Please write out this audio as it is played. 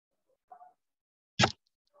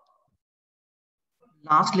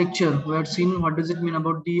Last lecture we had seen what does it mean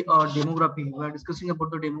about the demography. We are discussing about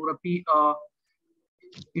the demography.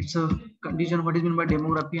 It's a condition, what is meant by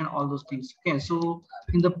demography and all those things. Okay, so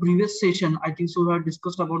in the previous session I think so we have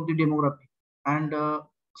discussed about the demography, and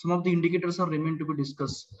some of the indicators are remain to be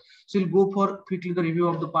discussed. So we'll go for quickly the review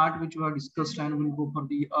of the part which we have discussed, and we'll go for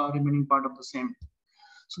the remaining part of the same.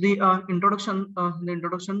 So the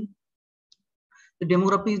introduction,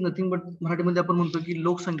 demography is nothing but मराठीमध्ये आपण म्हणतो की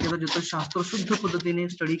लोकसंख्येचा ज्याचं शास्त्र शुद्ध पद्धतीने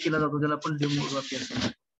study केला जातो त्याला आपण डेमोग्राफी असं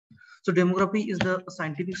म्हणतो. So demography is the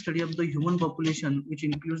scientific study of the human population which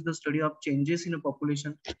includes the study of changes in a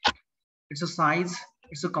population, its a size,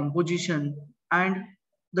 its a composition and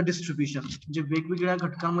the distribution. जे वेगवेगळ्या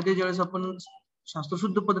घटकांमध्ये ज्यावेळेस आपण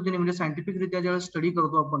शास्त्रशुद्ध पद्धतीने म्हणजे सायंटिफिक रित्या ज्यावेळेस स्टडी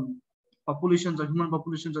करतो आपण पॉप्युलेशनचा, ह्युमन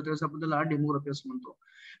पॉप्युलेशनचा, त्यावेळेस आपण त्याला डेमोग्राफी असं म्हणतो.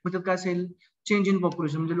 मग त्यात काय असेल, चेंज इन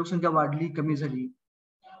पॉप्युलेशन म्हणजे लोकसंख्या वाढली कमी झाली,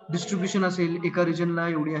 डिस्ट्रीब्युशन असेल, एका रिजनला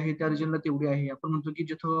एवढी आहे त्या रिजनला तेवढी आहे. आपण म्हणतो की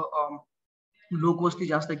जिथं लोकवस्ती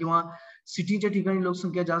जास्त आहे किंवा सिटीच्या ठिकाणी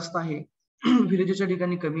लोकसंख्या जास्त आहे, विलेजेसच्या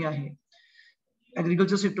ठिकाणी कमी आहे,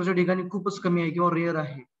 ऍग्रिकल्चर सेक्टरच्या ठिकाणी खूपच कमी आहे किंवा रेअर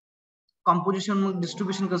आहे. कॉम्पोजिशन मग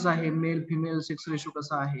डिस्ट्रीब्युशन कसं आहे, मेल फिमेल सेक्स रेशो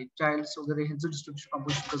कसा आहे, चाइल्ड्स वगैरे ह्यांचं डिस्ट्रीब्युशन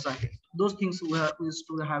कॉम्पोजिशन कसं आहे, those things we use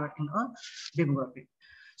to have in a demography.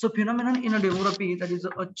 So phenomenon in a demography, that is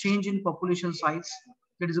a change in population size,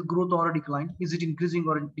 that is a growth or a decline, is it increasing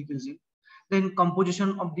or decreasing. Then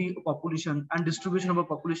composition of the population and distribution of a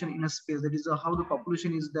population in a space, that is how the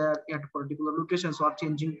population is there at a particular location, so are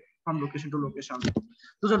changing from location to location.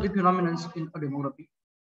 Those are the phenomena in a demography.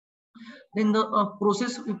 Then the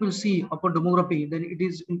process we will see of a demography, then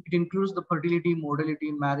it includes the fertility,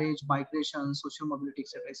 mortality, marriage, migration, social mobility,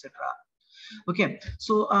 etc., etc. Okay,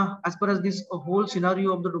 so as far as this whole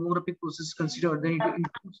scenario of the demographic process is considered, then it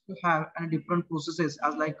includes to have different processes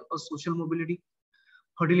as like a social mobility,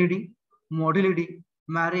 fertility, mortality,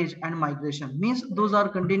 marriage and migration. Means those are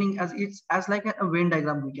containing as it's as like a Venn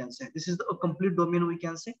diagram, we can say. This is a complete domain, we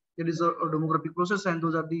can say. There is a demographic process, and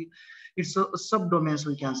those are the it's a subdomains,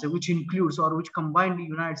 we can say, which includes or which combined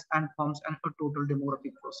unites and forms a total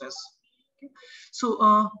demographic process. Okay. So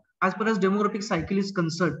as far as demographic cycle is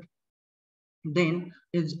concerned, then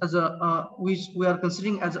is as a which we are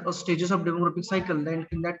considering as a stages of demographic cycle, then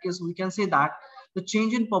in that case we can say that the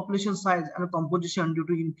change in population size and composition due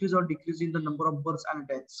to increase or decrease in the number of births and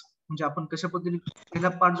deaths. म्हणजे आपण कशा पद्धतीने पहिला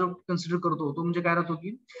part जो consider करतो तो म्हणजे काय राहतो की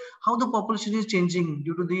how the population is changing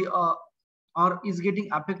due to the or is getting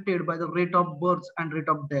affected by the rate of births and rate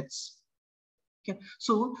of deaths. Okay,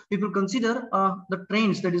 so if you consider the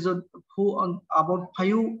trends, that is about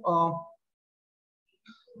 5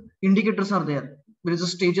 indicators are there. There is a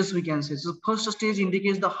stages, we can say. So first stage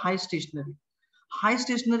indicates the high stationary. High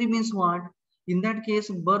stationary means what? In that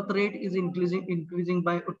case, birth rate is increasing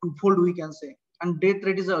by a twofold, we can say, and death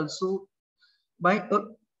rate is also by a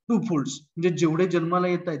twofolds. म्हणजे जेवढे जन्माला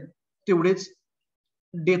येत आहेत तेवढेच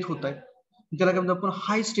death होत आहेत. त्याला काय म्हणतो आपण,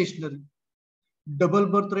 हाय स्टेशनरी. डबल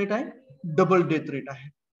बर्थ रेट आहे, डबल डेथ रेट आहे.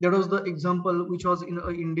 That was the example which was in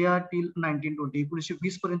India till 1920.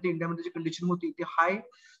 1920 पर्यंत इंडियामध्ये जी कंडिशन होती ती हाय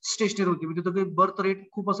स्टेशनरी होती. म्हणजे तिथे बर्थ रेट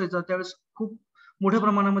खूप असायचा, त्यावेळेस खूप मोठ्या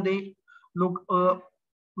प्रमाणामध्ये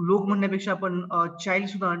लोक म्हणण्यापेक्षा आपण चाइल्ड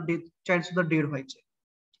सुद्धा डेड व्हायचे.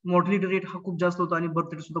 मॉर्टॅलिटी रेट हा खूप जास्त होता आणि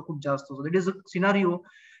बर्थ रेट सुद्धा खूप जास्त होता. That is a scenario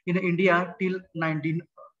in India till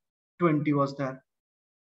 1920 was there.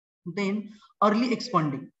 Then early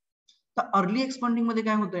expanding. तर अर्ली एक्सपांडिंग मध्ये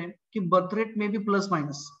काय होत आहे की birth rate may be plus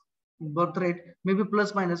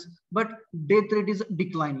minus, but death rate is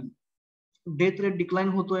declining. Death rate decline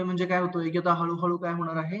होतोय म्हणजे काय होतोय की आता हळूहळू काय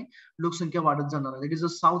होणार आहे, लोकसंख्या वाढत जाणार आहे. It is a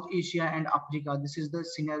south Asia and Africa. This is the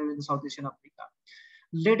scenario in south Asian Africa.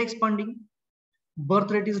 Late expanding,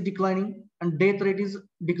 birth rate is declining and death rate is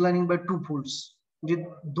declining by two folds. म्हणजे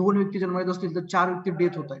 2 व्यक्ती जन्माला येत असतील तर 4 व्यक्ती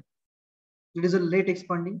डेथ होत आहेत. It is a late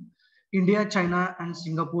expanding. India, China and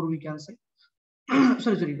Singapore, we can say.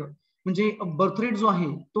 Sorry म्हणजे बर्थ रेट जो आहे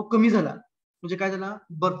तो कमी झाला. म्हणजे काय झाला,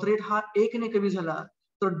 बर्थ रेट हा 1 ने कमी झाला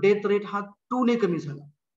तर डेथ रेट हा 2 ने कमी झाला.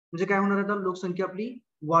 म्हणजे काय होणार आहे, लोकसंख्या आपली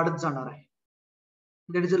वाढत जाणार आहे.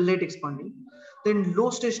 That is a late expanding. Then low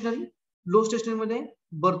stationery मध्ये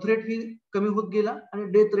बर्थ रेट ही कमी होत गेला आणि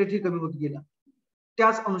डेथ रेट ही कमी होत गेला.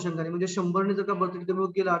 त्याच अनुषंगाने म्हणजे 100 ने जर का बर्थ रेट कमी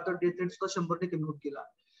होत गेला तर डेथ रेट सुद्धा 100 ने कमी होत गेला.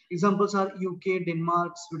 Examples are UK,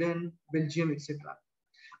 Denmark, Sweden, Belgium, etc.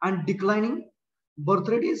 And declining, birth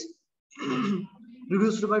rate is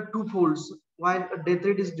reduced by 2 folds, while death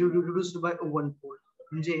rate is reduced by 1 fold.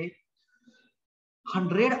 म्हणजे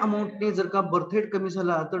 100 अमाउंट ने जर का बर्थ रेट कमी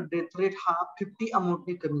झाला तर डेथ रेट हा 50 अमाउंट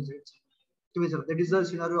ने कमी जायचा. That is the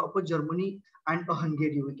scenario of Germany and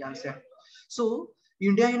Hungary, we can say. So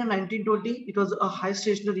India in 1920, it was a high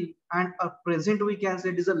stationary, and a present we can say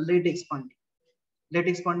it is a late expanding. Late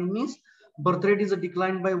expanding means birth rate is a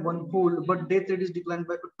declined by one fold, but death rate is declined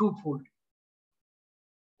by two fold.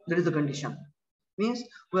 That is the condition. Means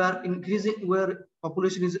we are increasing, where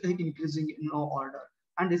population is increasing in no order,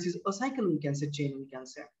 and this is a cycle we can say, chain we can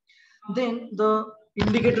say. Then the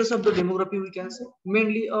indicators of the demography we can say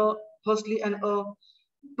mainly firstly and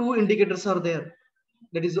two indicators are there.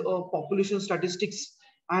 That is population statistics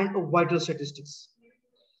and vital statistics.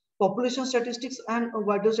 Population statistics and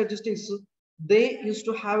vital statistics, they used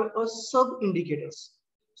to have a sub indicators.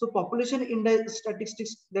 So population index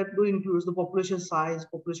statistics that do includes the population size,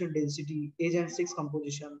 population density, age and sex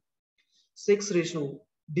composition, sex ratio,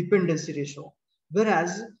 dependency ratio.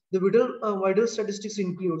 Whereas the vital statistics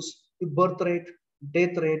includes the birth rate,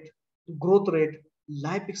 death rate, growth rate,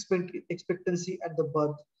 life expectancy at the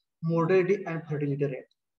birth, mortality and fertility rate.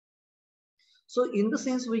 So in the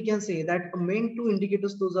sense we can say that main two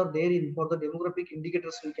indicators those are there in for the demographic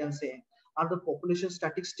indicators we can say are the population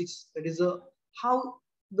statistics, that is how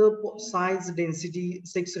the size, density,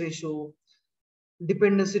 sex ratio,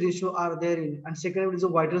 dependency ratio are there in, and second is a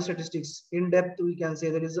vital statistics. In depth we can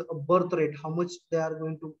say there is a birth rate, how much they are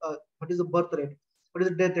going to what is the birth rate, what is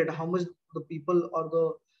the death rate, how much the people or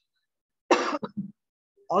the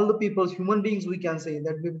all the people, human beings we can say,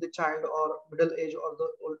 that maybe the child or middle age or the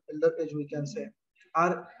elder age we can say,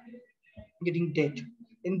 are getting dead.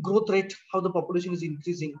 In growth rate, how the population is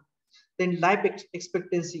increasing. Then life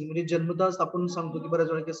expectancy, म्हणजे जन्मताच आपण सांगतो की बऱ्याच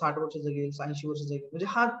वेळा 60 वर्ष जगेल, 80 वर्ष जगेल, म्हणजे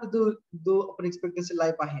हा जो आपण एक्सपेक्टन्सी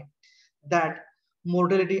लाईफ आहे, that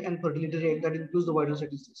mortality and fertility rate that includes the vital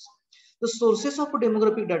statistics. The sources of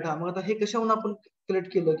demographic data, मग आता हे कशावरून आपण कलेक्ट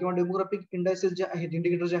केलं, किंवा डेमोग्राफिक इंडायसेस जे आहेत,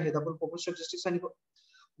 इंडिकेटर जे आहेत, आपण पॉप्युलेशन स्टॅटिस्टिक्स आणि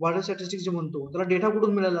वाढत स्टॅटिस्टिक्स जे म्हणतो, त्याला डेटा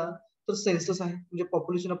कुठून मिळाला, तर सेन्सस आहे, म्हणजे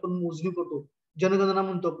पॉप्युलेशन आपण मोजणी करतो, जनगणना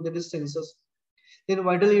म्हणतो आपण, that is census. Then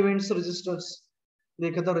vital events registers,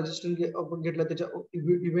 एखादा रजिस्टर आपण घेतला, त्याच्या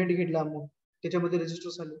इव्हेंट घेतला, मग त्याच्यामध्ये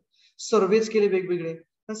रजिस्टर्स आले, सर्वेज केले वेगवेगळे,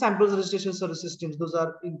 samples registration service systems, those are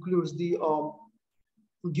includes the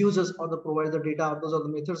gives us or the provide the data, those are the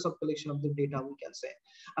methods of collection of the data we can say.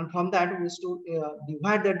 And from that we used to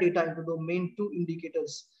divide that data into the main two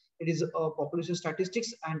indicators. It is population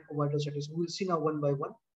statistics and vital statistics. We will see now one by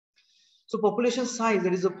one. So population size,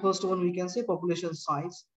 that is the first one we can say, population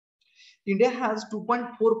size. India has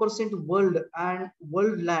 2.4% world and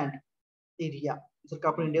world land area. जर का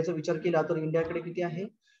आपण इंडियाचा विचार केला तर इंडियाकडे किती आहे,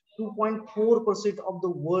 2.4% of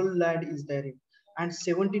the world land is there, and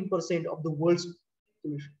 17% of the world's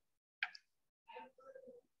pollution.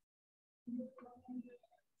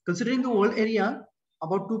 Considering the world area,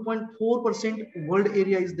 about 2.4% world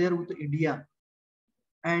area is there with India,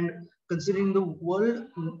 and considering the world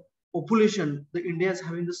population, the India is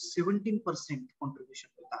having the 17% contribution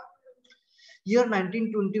to that. Year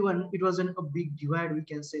 1921, it was a big divide we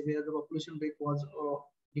can say, where the population rate was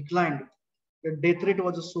declined. The death rate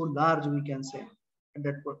was so large we can say at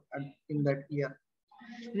that in that year.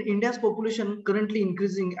 India's population currently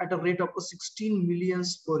increasing at a rate of 16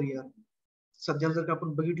 millions per year. सध्या जर का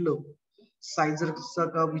आपण बघितलं size जर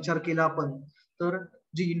का विचार केला आपण, तर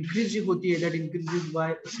जी इन्क्रीज जी होती है, that increases by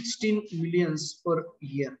 16 millions per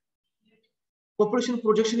year. Population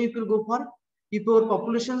projection, if you go for, if our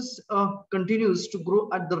populations continues to grow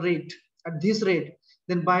at this rate,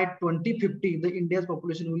 then by 2050 the India's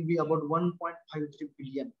population will be about 1.53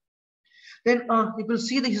 billion. Then if you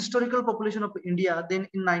see the historical population of India, then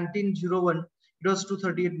in 1901 it was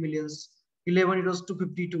 238 millions, 11 it was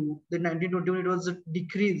 252, then 1921 it was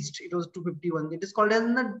decreased, it was 251. It is called as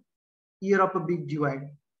the year of a big divide.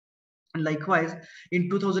 And likewise in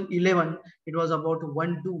 2011 it was about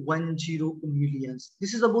 1210 millions.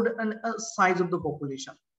 This is about a size of the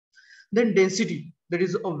population. Then density, that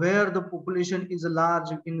is where the population is large,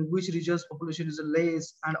 in which regions population is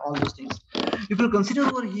less, and all those things. If you consider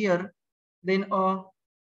over here, then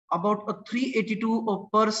about a 382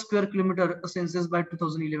 per square kilometer census by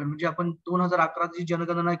 2011. म्हणजे आपण 2011 ची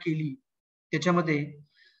जनगणना केली, त्याच्यामध्ये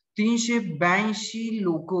 382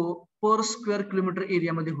 लोक per square kilometre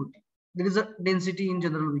area मध्ये होती. There is a density in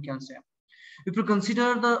general we can say. If you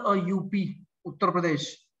consider the UP, Uttar Pradesh,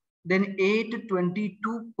 then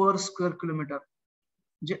 822 per square kilometer,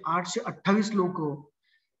 जे 828 लोक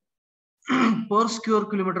पर स्क्वेअर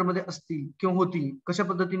किलोमीटर मध्ये असतील किंवा होती, कशा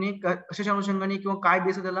पद्धतीने, कशाच्या अनुषंगाने किंवा काय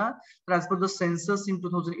बेस त्याला, तर ऍज पर द सेन्सस इन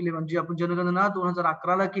 2011, जी आपण जनगणना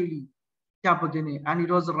 2011 ला केली त्या पद्धतीने, and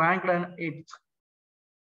it was ranked an 8th,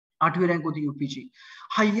 8वी rank होती यूपीची.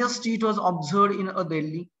 Highest it was observed in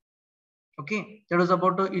Delhi. Okay, that was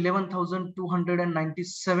about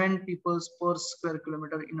 11,297 people per square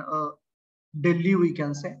kilometer in Delhi, we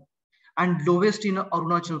can say, and lowest in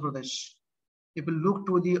Arunachal Pradesh. If you look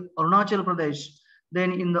to the Arunachal Pradesh,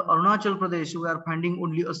 then in the Arunachal Pradesh, we are finding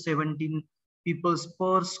only a 17 people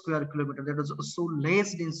per square kilometer. That is so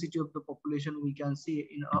less density of the population we can see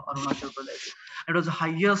in Arunachal Pradesh. It was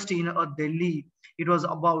highest in Delhi. It was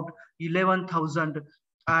about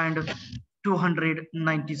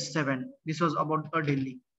 11,297. This was about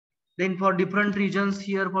Delhi. Then for different regions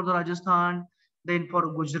here for the Rajasthan, then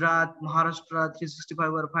for Gujarat, Maharashtra,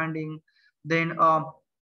 365 are finding. Then all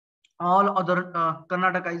other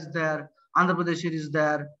Karnataka is there, Andhra Pradesh is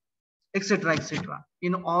there, etc., etc.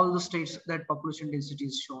 In all the states that population density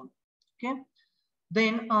is shown. Okay.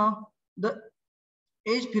 Then the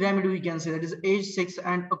age pyramid we can say, that is age, sex,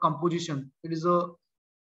 and a composition. It is a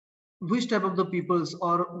which type of the peoples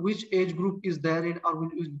or which age group is there in or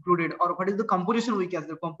is included, or what is the composition we can say.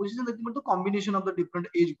 The composition is the combination of the different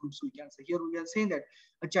age groups we can say. Here we are saying that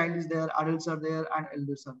a child is there, adults are there, and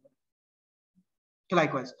elders are there.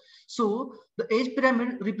 Likewise, so the age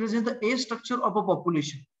pyramid represents the age structure of a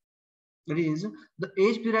population. That is, the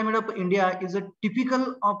age pyramid of India is a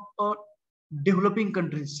typical of a developing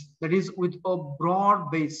countries, that is with a broad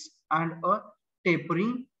base and a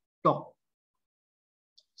tapering top.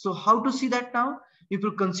 So how to see that now? If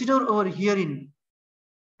you consider over here in,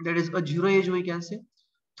 that is a zero age we can say,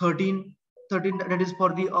 13, that is for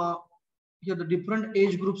the here the different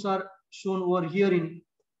age groups are shown over here in.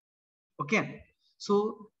 Okay,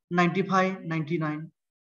 so 95, 99,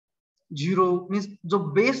 0 means जो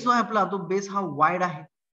base जो आहे आपला तो base हा wide आहे.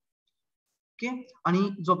 Okay, आणि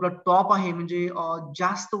जो आपला टॉप आहे म्हणजे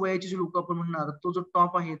जास्त वयाचे जे लोक आपण म्हणणार तो जो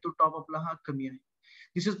टॉप आहे तो टॉप आपला हा कमी आहे.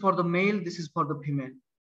 This is for the mail, this is for the female.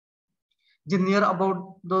 J near about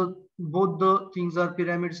the both the things are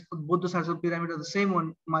pyramids, both the sides of pyramid are the same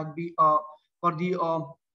one, might be for the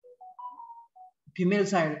female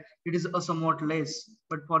side it is somewhat less,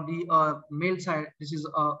 but for the male side this is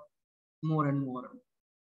more and more.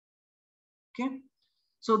 Okay,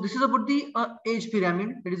 so this is about the age pyramid.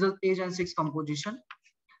 That is the age and sex composition.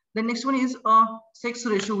 The next one is sex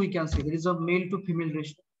ratio we can say. There is a male to female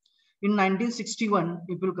ratio. In 1961,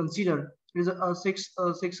 if you consider, there is a sex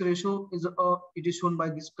ratio is it is shown by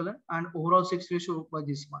this color, and overall sex ratio by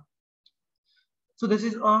this one. So this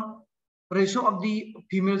is a ratio of the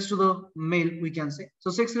females to the male we can say. So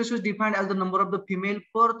sex ratio is defined as the number of the female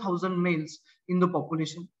per 1,000 males in the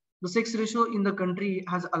population. The sex ratio in the country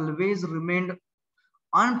has always remained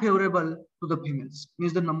unfavorable to the females.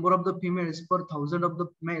 Means the number of the females per 1,000 of the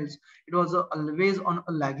males, it was always on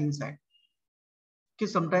a lagging side. Okay,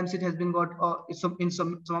 sometimes it has been got in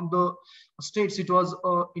some of the states it was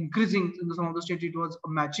increasing, in some of the states it was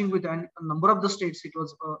matching with, and a number of the states it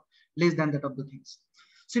was less than that of the things.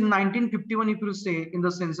 So in 1951, if you say in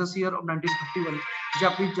the census year of 1951, जी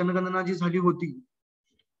आपली जनगणना जी झाली होती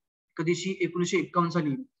कधीशी 1951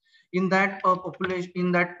 साली, in that population,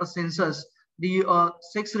 in that census, the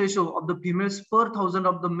sex ratio of the females per 1,000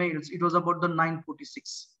 of the males, it was about the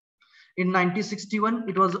 946. In 1961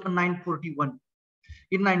 it was 941.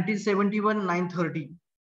 In 1971 930,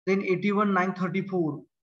 then 81 934,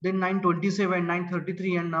 then 927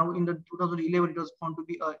 933, and now in the 2011 it was found to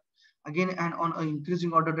be again and on an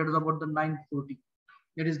increasing order, that is about the 940.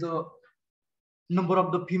 That is the number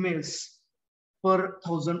of the females per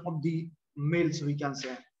 1,000 of the males we can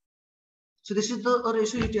say. So this is the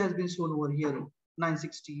ratio it has been shown over here,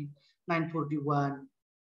 960, 941.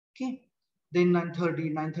 Okay, then 930,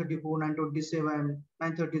 934, 927,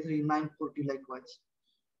 933, 940 likewise.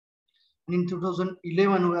 And in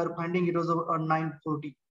 2011 we are finding it was about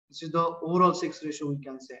 940. This is the overall sex ratio we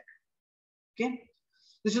can say. Okay,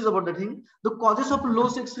 this is about the thing. The causes of low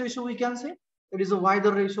sex ratio we can say, it is a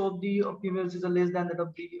wider ratio of the females is a less than that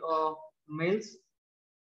of the males.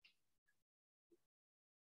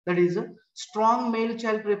 That is a strong male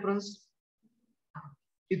child preference.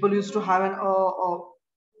 People used to have a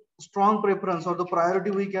strong preference, or the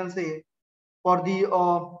priority we can say, for the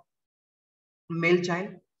male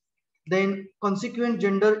child. Then consequent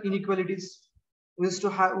gender inequalities we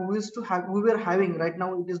were having. Right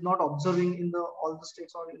now it is not observing in the all the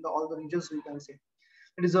states or in the all the regions we can say.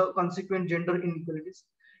 It is a consequent gender inequalities,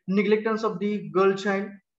 neglectance of the girl child,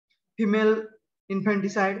 female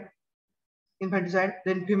infanticide,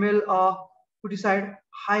 then female foeticide,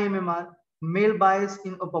 high MMR, male bias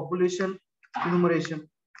in a population enumeration.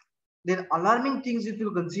 Then alarming things if you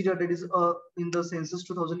consider, that is in the census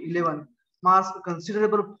 2011, marks a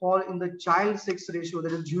considerable fall in the child sex ratio,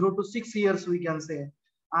 that is 0 to 6 years we can say,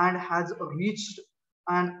 and has reached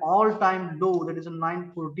an all-time low, that is a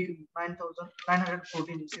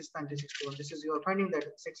 9,914 since 1961. This is you are finding that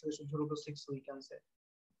sex ratio 0 to 6 we can say.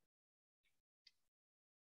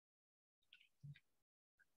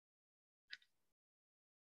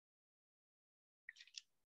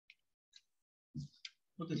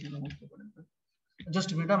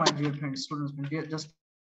 Just a minute, my dear friends, students, just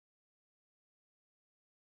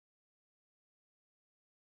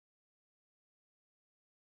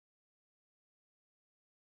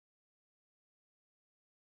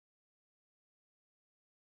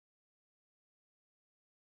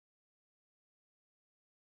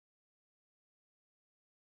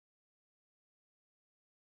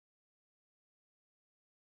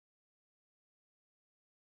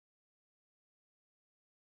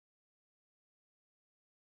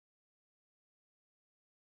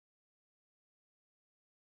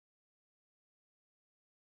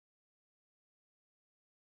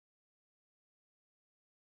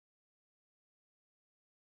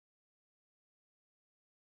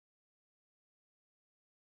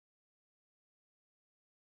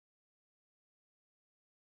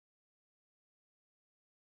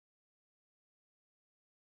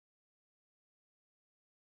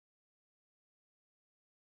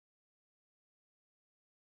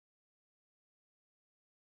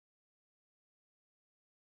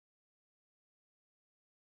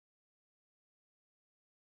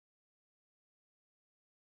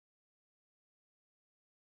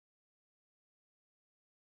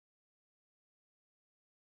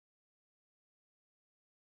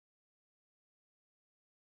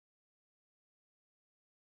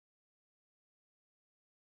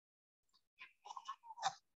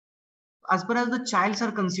as per as the childs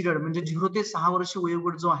are considered, म्हणजे 0 ते 6 वर्ष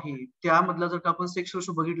वयोगट जो आहे त्यामधला जर का आपण सेक्स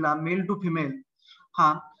रेशो बघितला मेल टू फिमेल,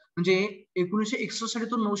 हा म्हणजे 1961 साठी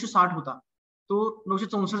तो 960 होता, तो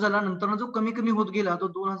 964 झाला, नंतर जो कमी कमी होत गेला तो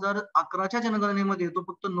 2011च्या जनगणनेमध्ये तो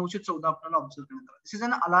फक्त 914 आपल्याला ऑब्झर्व करण्यात आला. This is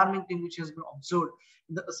an alarming thing which has been ऑब्झर्व्ड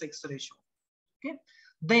in the sex ratio. Okay,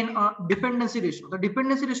 then dependency ratio. तर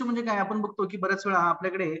डिपेंडन्सी रेशो म्हणजे काय, आपण बघतो की बऱ्याच वेळा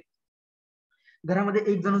आपल्याकडे घरामध्ये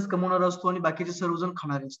एक जणच कमवणारा असतो आणि बाकीचे सर्वजण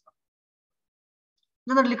खाणारे असतात.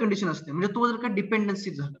 जनरली कंडिशन असते, म्हणजे तो जर का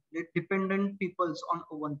डिपेंडन्सी झालं, dependent peoples on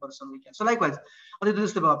one person we can. So likewise आता इथे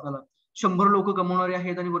दिसते बघा आपल्याला 100 लोक कमवणारे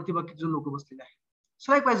आहेत आणि वरती बाकीचे लोक बसलेले आहेत.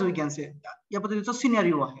 सो लाईकवाईज वी कॅन से या पद्धतीचा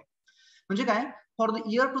सिनेरिओ आहे. म्हणजे काय, for the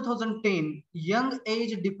year 2010 young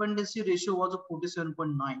age dependency ratio was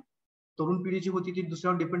 47.9. तरुण पिढीची होती ती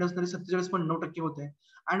दुसऱ्यावर डिपेंड असणारी 47.9% होते.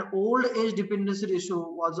 And old age dependency ratio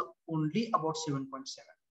was only about 7.7.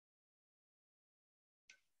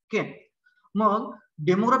 Okay, mug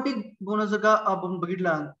demographic bonus जर का आपण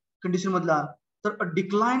बघितला कंडिशन मधला, तर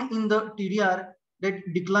decline in the TDR, that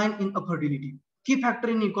decline in fertility, key factor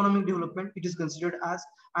in economic development it is considered as,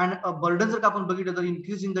 and a burden जर का आपण बघितलं तर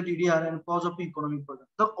increase in the TDR and cause of economic burden.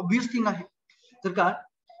 तर obvious thing आहे, जर का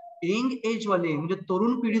young age वाले म्हणजे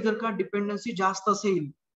तरुण पिढी जर का डिपेंडन्सी जास्त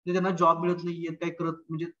असेल, त्यांना जॉब मिळत नाहीये, काय करत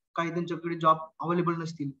म्हणजे काही त्यांच्याकडे जॉब अवेलेबल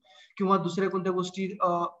नसतील किंवा दुसऱ्या कोणत्या गोष्टी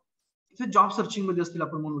जॉब सर्चिंग मध्ये असतील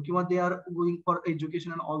आपण म्हणू, किंवा they are going for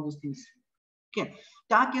education and all those things. Okay,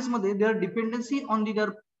 त्या केसमध्ये there dependency on the there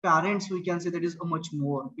parents we can say that is a much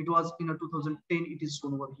more. It was in a 2010 it is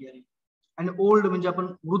shown over here. And old म्हणजे आपण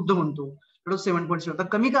वृद्ध म्हणतो, 7.7. तर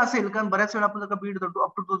कमी का असेल, कारण बऱ्याच वेळा आपण पिरियड धरतो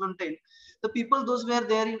up to 2010 the people those were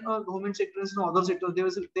there in government sectors and other sectors,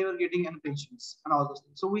 they were getting and pensions and all those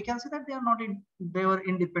things. So we can say that they are not they were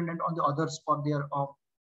independent on the others for their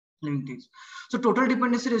living things. So total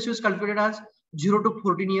dependency ratio is calculated as 0 to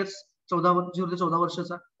 14 years, 0 ते 14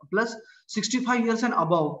 वर्षाचा, plus 65 years and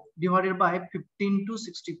above divided by 15 to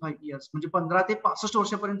 65 years, म्हणजे 15 ते 65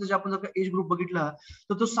 वर्षापर्यंत जे आपण जर का age group बघितला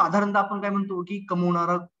तर तो साधारणतः आपण काय म्हणतो की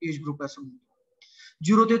कमवणारा एज ग्रुप असं म्हणतो.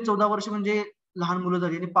 0 ते 14 वर्ष म्हणजे लहान मुलं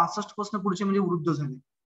झाली आणि 65 पासून पुढचे म्हणजे वृद्ध झाले.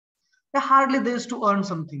 ते हार्डली देस टू अर्न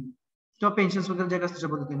समथिंग किंवा पेन्शन वगैरे जे काही त्याच्या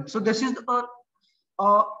पद्धतीने. So this is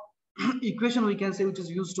equation we can say which is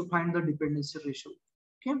used to find the dependency ratio.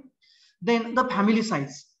 Okay, then the family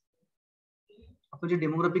size. आपण जे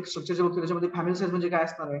डेमोग्राफिक स्ट्रक्चरचे बघतो त्याच्यामध्ये फॅमिली साईज म्हणजे काय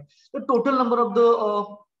असणार आहे, तर total number of the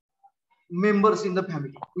members in the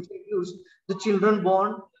family, which includes the children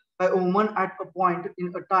born by a woman at a point in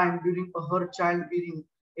a time during her child bearing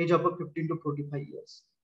age of 15 to 45 years.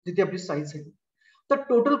 जिथे आपली size आहे. तर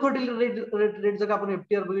total fertility rate जर आपण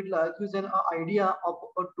FTR बघितला की N idea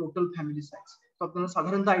of a total family size, तर आपल्याला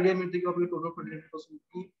साधारणतः आयडिया मिळते की आपली टोटल फर्टिलिटी पासून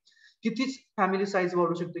की कितीच फॅमिली साईज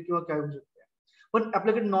वाढू शकते किंवा काय होऊ शकते. पण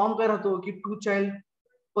आपल्याकडे नॉर्म काय राहतो की 2 चाइल्ड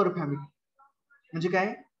पर फॅमिली, म्हणजे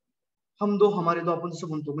काय, हम दो हमारे दो आपण जसं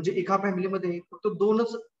म्हणतो, म्हणजे एका फॅमिलीमध्ये फक्त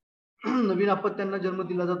 2च नवीन अपत्यांना जन्म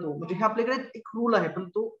दिला जातो. म्हणजे हे आपल्याकडे एक रूल आहे, पण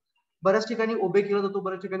तो बऱ्याच ठिकाणी ओबे केला जातो,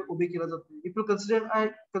 बऱ्याच ठिकाणी ओबे केला जातो. If you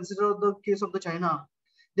consider the case of the China,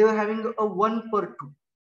 they are having a 1 per 2,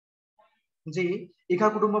 म्हणजे एका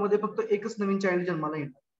कुटुंबामध्ये फक्त एकच नवीन चाइल्ड जन्माला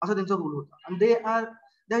येणार असा त्यांचा रूल होता. आणि they have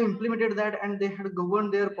implemented that and they had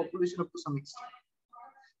governed their population up to some extent.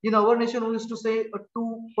 In our nation, we used to say a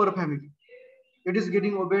 2 per family. It is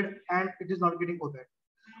getting obeyed and it is not getting obeyed.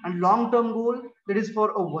 And long-term goal, that is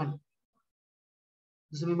for a 1.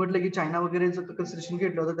 जसं मी म्हटलं की China वगैरे जर consideration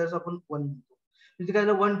घेतलं तर त्याचं आपण 1 म्हणतो. तिथे काय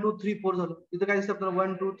झालं 1 2 3 4 झालं. तिथे काय दिसतं आपल्याला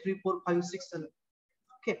 1 2 3 4 5 6 झालं.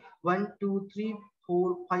 Okay, 1 2 3 4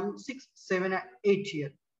 5 6 7 8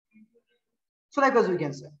 here. So like as we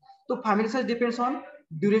can say, so family size depends on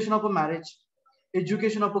duration of a marriage,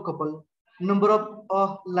 education of a couple, number of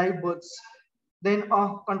live births, then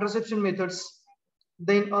contraception methods,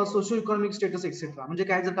 then socio-economic status etc. म्हणजे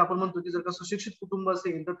काय जर आपण म्हणतो की जर का सुशिक्षित कुटुंब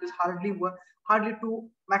असेल तर ते हार्डली 2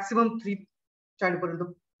 मॅक्सिमम 3 चाइल्ड पर्यंत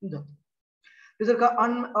जातं. ते जर का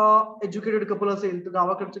अनएज्युकेटेड कपल असेल तर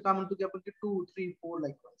गावाकडचे काय म्हणतो की आपण 2 3 4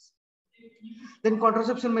 likewise. Then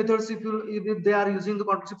contraception methods, if they are using the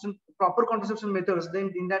proper contraception methods, then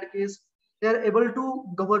in that case they are able to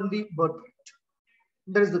govern the birth rate.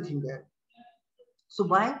 That is the thing there. So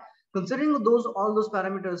by considering all those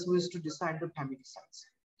parameters, we used to decide the family size.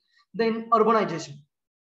 Then urbanization.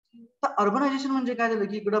 तर urbanisation म्हणजे काय झालं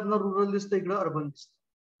की इकडे आपलं rural दिसतं, इकडे urban दिसतं.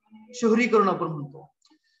 शहरीकरण आपण म्हणतो.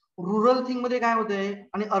 रुरल थिंग मध्ये काय होतंय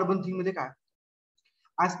आणि अर्बन थिंग मध्ये काय?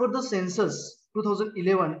 As per the census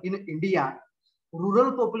 2011 in India, rural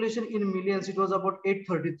population in millions, it was about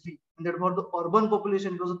 833, and that for the urban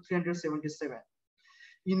population it was 377.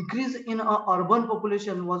 Increase in urban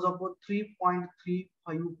population was about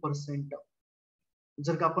 3.35%.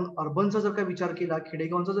 जर का आपण अर्बनचा जर का विचार केला,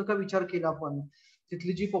 खेडेगावांचा जर का विचार केला आपण,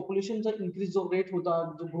 तिथली जी पॉप्युलेशनचा इन्क्रीज जो रेट होता,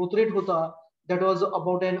 जो ग्रोथ रेट होता, that was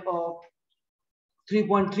about an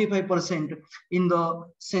 3.35% in the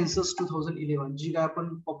census 2011. जी काय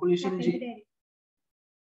आपण पॉप्युलेशन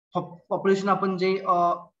आपण जे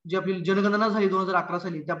आपली जनगणना झाली 2011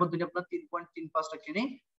 साली, त्या पद्धतीने आपण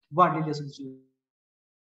 3.35% वाढलेली असेल.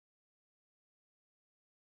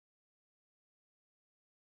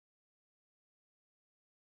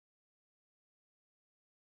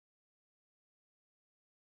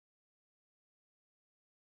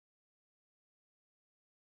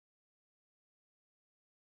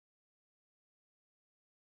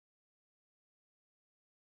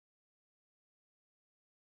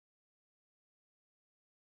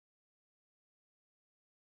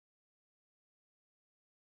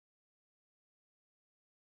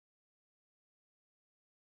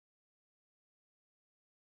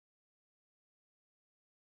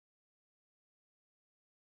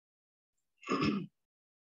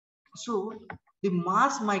 So the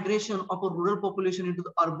mass migration of a rural population into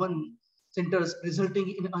the urban centers resulting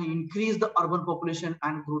in increase the urban population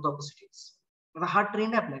and growth of cities. हा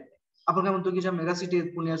ट्रेंड आहे आपल्याकडे. आपण काय म्हणतो की ज्या मेगा सिटी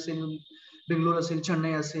आहेत, पुणे असेल, बेंगलोर असेल,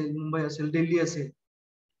 चेन्नई असेल, मुंबई असेल, दिल्ली असेल,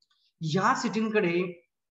 या सिटींकडे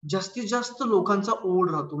जास्तीत जास्त लोकांचा ओढ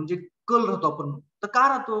राहतो, म्हणजे कल राहतो. आपण तर का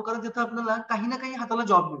राहतो? कारण तिथे आपल्याला काही ना काही हाताला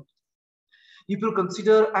जॉब मिळतो. If you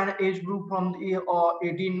consider an age group from the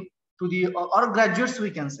 18 to the or graduates,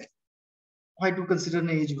 we can say, why to consider an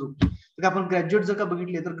age group? तर आपण ग्रॅज्युएट जर का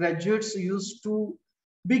बघितले तर graduates used to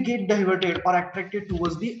be get diverted or attracted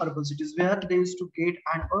towards the urban cities where they used to get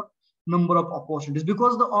a number of opportunities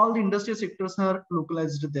because all the industrial sectors are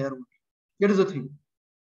localized there. That is the thing.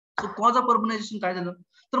 So cause of urbanization काय झालं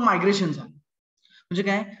तर migration झालं. म्हणजे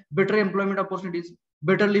काय? Better employment opportunities,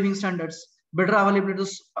 better living standards, better availability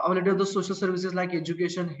of the social services like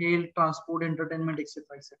education, health, transport, entertainment,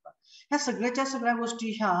 etc. etc. ह्या सगळ्या गोष्टी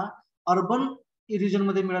ह्या अर्बन रिजन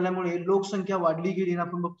मध्ये मिळाल्यामुळे लोकसंख्या वाढली गेली.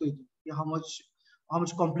 आपण बघतोय की how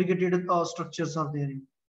much complicated structures are there.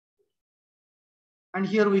 And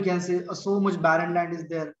here we can say so much barren land is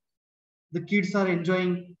there. The kids are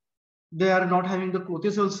enjoying, they are not having the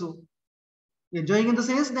quotas also. Enjoying in the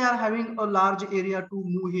sense they are having a large area to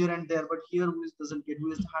move here and there, but here we doesn't get,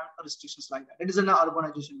 we have restrictions like that. It is an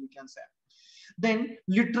urbanization, we can say. Then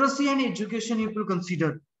literacy and education, if you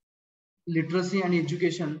consider literacy and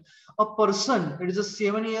education, a person that is a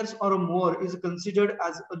 7 years or more is considered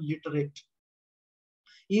as a literate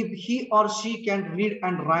if he or she can read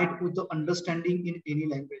and write with the understanding in any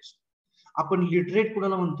language. आपण literate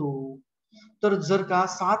कुणाला म्हणतो तर जर का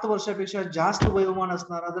 7 वर्षापेक्षा जास्त वयोमान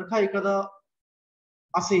असणारा जर का एखादा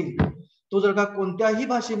असेल, तो जर का कोणत्याही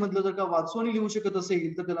भाषेमधलं जर का वाचू आणि लिहू शकत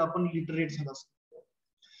असेल तर त्याला आपण लिटरेट झाला असतो.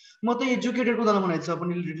 मग ते एज्युकेटेड कोणाला म्हणायचं?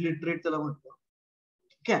 आपण लिटरेट त्याला म्हणतो.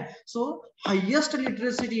 Okay, so highest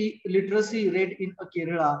literacy rate in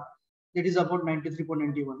Kerala, that is about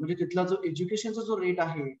 93.91. म्हणजे तिथला जो एज्युकेशनचा जो रेट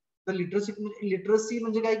आहे तर लिटरसी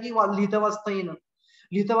म्हणजे काय की लिहिता वाचता येणं.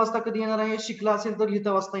 लिहिता वाचता कधी येणार आहे? शिकला असेल तर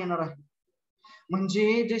लिहिता वाचता येणार आहे.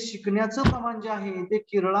 म्हणजे जे शिकण्याचं प्रमाण जे आहे ते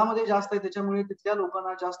केरळामध्ये जास्त आहे, त्याच्यामुळे तिथल्या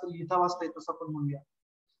लोकांना जास्त लिहिता वाचता येत असं आपण म्हणूया.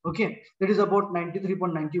 Okay, that is about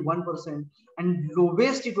 93.91%, and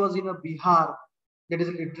lowest it was in a Bihar, that is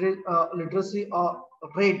literacy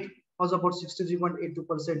rate was about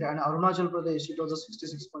 63.82%, and Arunachal Pradesh it was a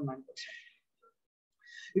 66.9%.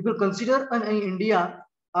 If you consider in India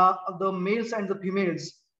the males and the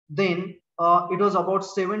females, then it was about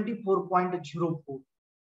 74.04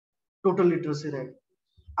 total literacy rate,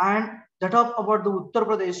 and that of about the Uttar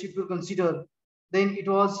Pradesh, if you consider, then it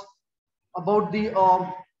was about the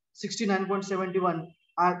 69.71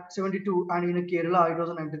 and 72, and in Kerala it was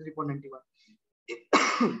 93.91.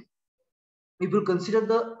 If you consider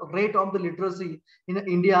the rate of the literacy in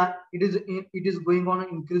India, it is going on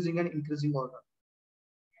increasing and increasing order.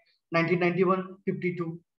 1991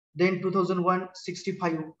 52, then 2001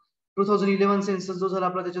 65, 2011 census जो झाला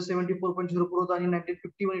आपला त्याच्या 74.04 होता, आणि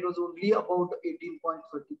 1951 it was only about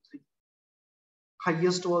 18.33.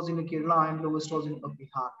 Highest was in Kerala and lowest was in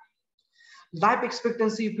Bihar. Life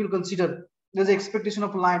expectancy, if you consider, there's an expectation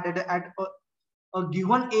of life that at a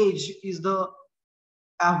given age is the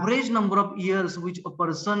average number of years which a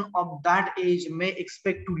person of that age may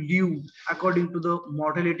expect to live according to the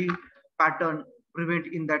mortality pattern prevent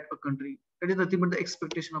in that country. That is nothing but the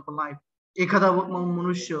expectation of a life. एखादा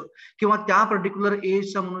मनुष्य किंवा त्या particular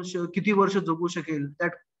एजचा मनुष्य किती वर्ष जगू शकेल,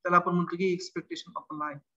 त्याला आपण म्हणतो की expectation of a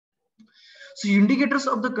life. So indicators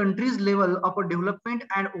of the country's level of a development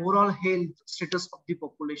and overall health status of the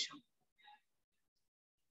population.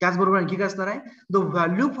 त्याचबरोबर आणखी काय असणार आहे, the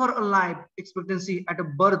value for a life expectancy at a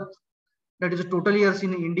birth, that is a total years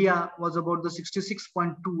in India, was about the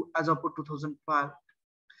 66.2 as of 2005.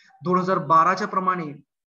 2012 च्या प्रमाणे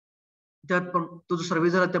त्यात तो जो सर्वे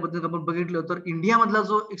झाला त्याबद्दल आपण बघितलं तर इंडिया मधला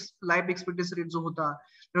जो लाईफ एक्सपेक्टन्सी रेट जो होता,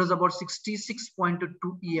 it was about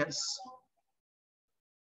 66.2 years.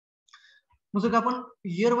 मग जर आपण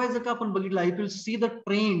इयर वाइज जर आपण बघितलं, if you see the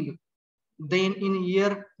trend, then in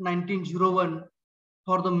year 1901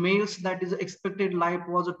 for the males that is expected life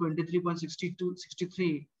was a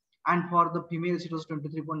 23.63, and for the females it was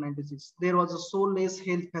 23.96. There was a so less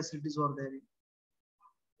health facilities were there.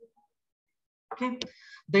 Okay,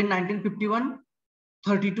 then 1951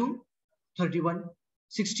 32 31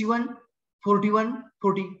 61 41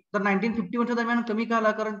 40. तर 1951 च्या दरम्यान कमी का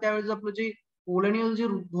आला, कारण त्यावेळेस आपलं जे colonial जे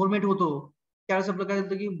government होतो त्यावेळेस आपलं काय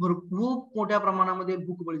झालं की भरपूर मोठ्या प्रमाणामध्ये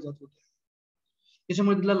भूकबळी जात होते,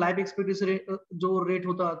 त्याच्यामुळे तिथला लाईफ एक्सपेक्टन्सी जो रेट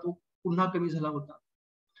होता तो पुन्हा कमी झाला होता,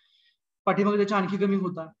 पाठीमागे त्याच्या आणखी कमी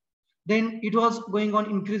होता. Then it was going on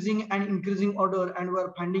increasing and increasing order, and we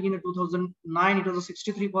are finding in 2009 it was a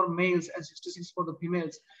 63 for males and 66 for the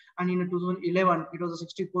females, and in 2011 it was a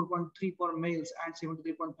 64.3 for males and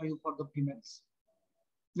 73.5 for the females.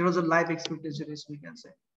 There was a life expectancy rate, we can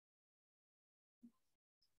say.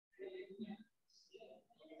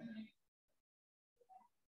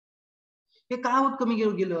 हे काय होत कमी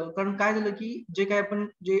गेलं, कारण काय झालं की जे काय आपण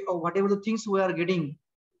जे what ever the things we are getting,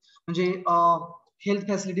 म्हणजे हेल्थ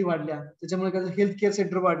फॅसिलिटी वाढल्या, त्याच्यामुळे काय हेल्थ केअर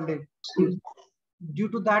सेंटर वाढले. Due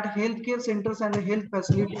to that health care centres and health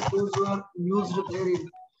facility those were used therein,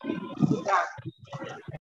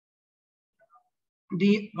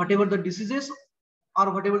 the whatever the diseases or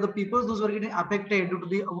whatever the people those were getting affected due to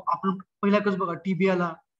the, आपण पहिला कसं बघा TB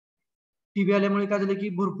आल्यामुळे काय झालं की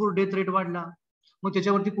भरपूर डेथ रेट वाढला. मग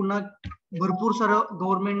त्याच्यावरती पुन्हा भरपूर सारं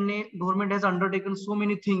government has undertaken so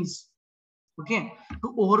many things, okay,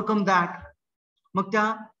 to overcome that. मग त्या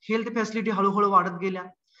हेल्थ फॅसिलिटी हळूहळू वाढत गेल्या,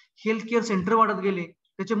 हेल्थ केअर सेंटर वाढत गेले,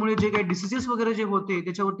 त्याच्यामुळे जे काही डिसीजेस वगैरे जे होते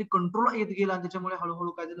त्याच्यावरती कंट्रोल येत गेला. त्याच्यामुळे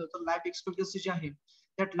हळूहळू काय झालं तर लाईफ एक्सपेक्टन्सी जी आहे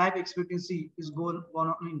that life expectancy is gone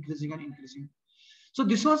on increasing and increasing. So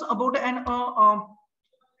this was about an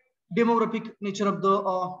demographic nature of the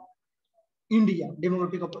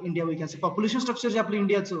demographic of India, we can say population structure जे आपल्या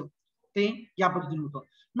इंडियाचं ते या पद्धतीने होतं.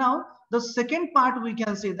 Now the second part we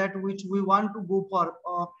can say that which we want to go for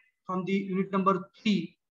from the unit number 3,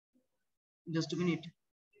 just a minute,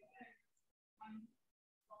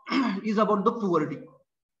 is about the poverty.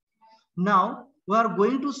 Now we are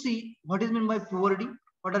going to see what is meant by poverty,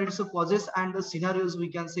 what are its causes and the scenarios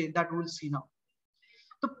we can say that we'll see now.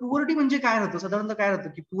 तर poverty म्हणजे काय राहतं, साधारणतः काय राहतं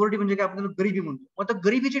की poverty म्हणजे काय, आपण गरिबी म्हणतो. आता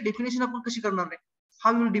गरिबीची डेफिनेशन आपण कशी करणार आहे,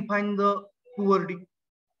 how will define the poverty,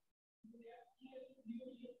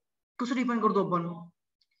 कसं डिफाइन करतो आपण.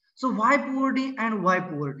 सो why poverty and why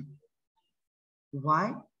poverty,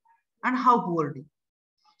 why and how poverty.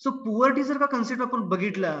 So poverty जर का कन्सेप्ट आपण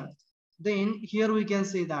बघितला, then here we can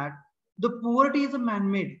say that the poverty is a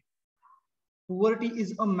man-made. Poverty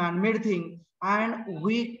is a man-made thing, and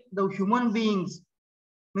we the human beings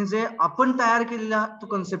म्हणजे आपण तयार केलेला तो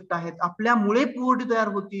concept आहे. आपल्यामुळे पुअर्टी तयार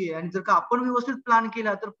होतीये, आणि जर का आपण व्यवस्थित प्लॅन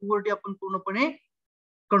केला तर पुअर्टी आपण पूर्णपणे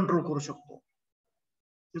कंट्रोल करू शकतो.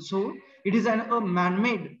 So it is a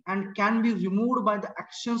man-made and can be removed by the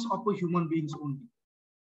actions of a human beings only.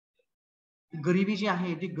 गरिबी जी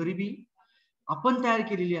आहे ती गरिबी आपण तयार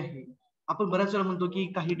केलेली आहे. आपण बऱ्याच वेळा म्हणतो की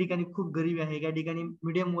काही ठिकाणी खूप गरिबी आहे, काही ठिकाणी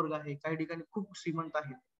मिडियम वर्ग आहे, काही ठिकाणी खूप श्रीमंत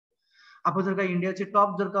आहेत. आपण जर का इंडियाचे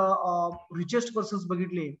टॉप जर का रिचेस्ट पर्सन्स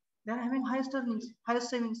बघितले, they are having highest earnings, highest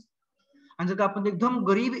savings. आणि जर का आपण एकदम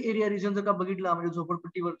गरीब एरिया रिजन जर का बघितला, म्हणजे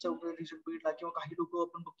झोपडपट्टीवरचा रिजन बघितला, किंवा काही लोक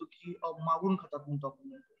आपण बघतो की मागून खातात म्हणतो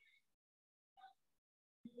आपण,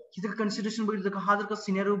 की जर कन्सिडरेशन बघितलं, हा जर का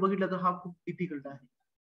सिनेरिओ बघितला तर हा खूप डिफिकल्ट आहे,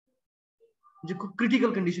 म्हणजे खूप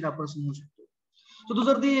क्रिटिकल कंडिशन आपण समजू शकतो. सो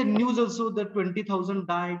तुझं ती news also the 20,000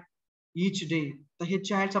 died etch day. तर हे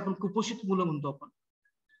चाइल्ड्स आपण कुपोषित मुलं म्हणतो आपण.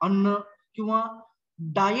 अन्न किंवा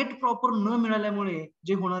डाएट प्रॉपर न मिळाल्यामुळे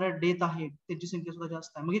जे होणाऱ्या डेथ आहेत त्याची संख्या सुद्धा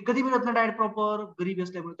जास्त आहे. म्हणजे कधी मिळत नाही डाएट प्रॉपर, गरीबी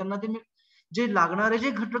असल्यामुळे त्यांना ते जे लागणारे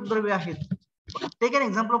जे घटक द्रव्य आहेत. Take an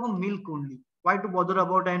example of milk only. Y to bother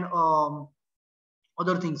about and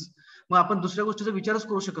other things. मग आपण दुसऱ्या गोष्टीचा विचारच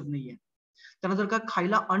करू शकत नाहीये. त्यांना जर का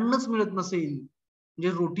खायला अन्नच मिळत नसेल, म्हणजे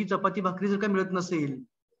रोटी चपाती भाकरी जर का मिळत नसेल,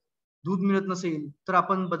 दूध मिळत नसेल, तर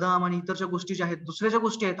आपण बदाम आणि इतर ज्या गोष्टी ज्या आहेत, दुसऱ्या ज्या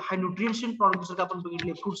गोष्टी आहेत, हाय न्यूट्रिशन प्रॉडक्ट जर का आपण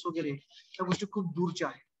बघितले, फ्रुट्स वगैरे, त्या गोष्टी खूप दूरच्या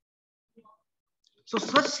आहेत. सो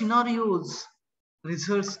सच scenarios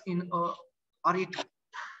results in or it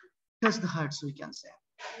touch the hearts, we can say.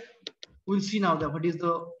 We'll see now that what is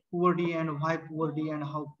the poverty and why poverty and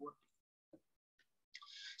how poverty.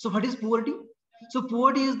 So what is poverty? So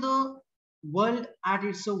poverty is the world at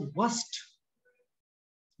its worst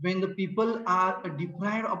when the people are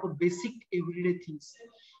deprived of a basic everyday things.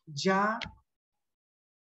 ज्या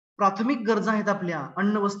प्राथमिक गरजा आहेत आपल्या,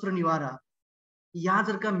 अन्न वस्त्र निवारा, या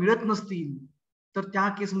जर का मिळत नसतील, तर त्या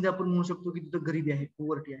केसमध्ये आपण म्हणू शकतो की तिथं गरिबी आहे,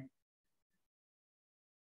 पोवर्टी आहे.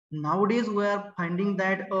 Nowadays we are finding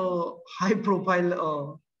that high profile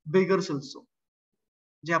beggars also,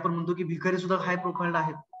 जे आपण म्हणतो की भिकारी सुद्धा हाय प्रोफाइल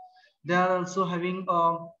आहेत. They are also having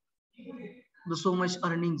so much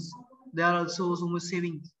earnings. They are also so much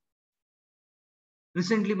savings.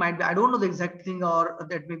 Recently, might be, I don't know the exact thing, or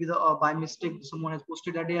that maybe the by mistake someone has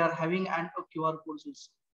posted that they are having an QR code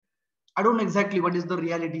also. I don't know exactly what is the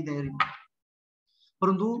reality there.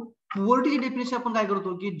 परंतु पुअर्टीची definition आपण काय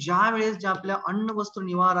करतो की ज्या वेळेस ज्या आपल्या अन्न वस्त्र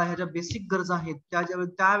निवारा ह्या ज्या बेसिक गरजा आहेत,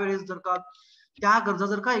 त्यावेळेस जर का त्या गरजा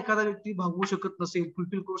जर का एखादा व्यक्ती भागवू शकत नसेल,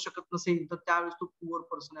 फुलफिल करू शकत नसेल, तर त्यावेळेस तो पुअर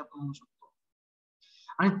पर्सन आपण म्हणू शकतो.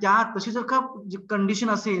 आणि त्या तशी जर का कंडिशन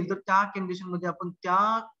असेल, तर त्या कंडिशन मध्ये आपण त्या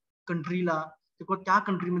कंट्रीला किंवा त्या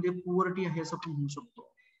कंट्रीमध्ये पुअर्टी आहे असं आपण म्हणू शकतो.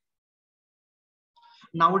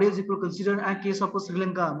 Nowadays, if you consider a case of Sri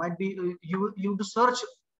Lanka, might be you to search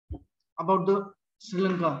about the Sri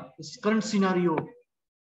Lanka, this current scenario,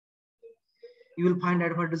 you will find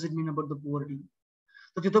out what does it mean about the poverty.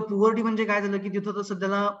 तर तिथं poverty म्हणजे काय झालं की तिथं तर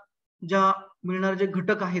सध्याला ज्या मिळणारे जे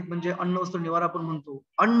घटक आहेत, म्हणजे अन्न वस्त्र निवारा आपण म्हणतो,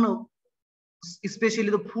 अन्न,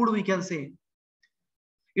 especially the food we can say,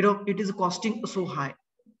 it is costing so high.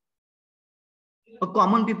 A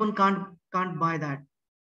common people can't buy that.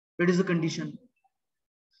 That is the condition.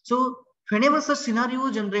 So whenever such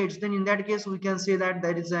scenario generates, then in that case we can say that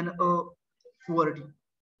there is an poverty.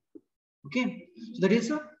 Okay, so that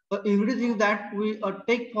is everything that we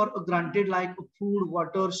take for granted, like food,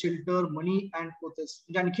 water, shelter, money and clothes.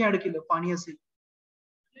 म्हणजे आणखी add केलं, पाणी असेल,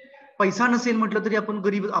 पैसा नसेल म्हटलं तरी आपण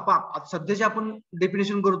गरीब. आपण सध्याची आपण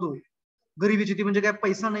डेफिनेशन करतो गरिबीची, ती म्हणजे काय,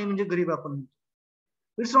 पैसा नाही म्हणजे गरीब आपण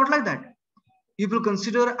म्हणतो. It's not like that. If you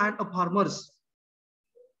consider and farmers,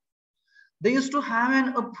 they used to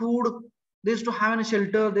have a food, they used to have a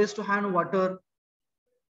shelter, they used to have water,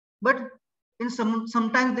 but in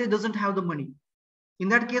sometimes they doesn't have the money.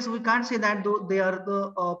 In that case, we can't say that though they are the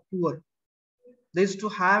poor. They used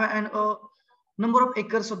to have a number of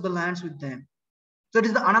acres of the lands with them. So it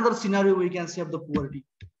is another scenario we can say of the poverty.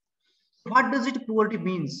 What does it poverty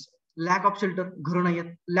means? Lack of shelter, घर नाही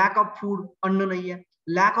आहेत, lack of food, अन्न नाही आहे,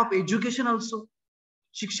 lack of education also,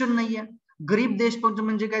 शिक्षण नाही आहे. गरीब देश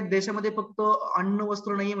म्हणजे काय, देशामध्ये फक्त अन्न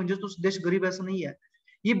वस्त्र नाहीये म्हणजे तो देश गरीब असं नाही आहे.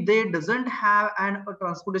 If they doesn't have a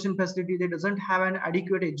transportation facility, they doesn't have an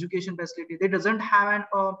adequate education facility, they doesn't have an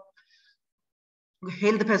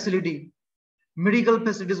health facility, medical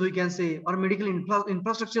facilities we can say, or medical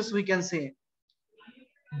infrastructures we can say,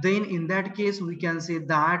 then in that case we can say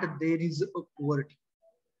that there is a poverty.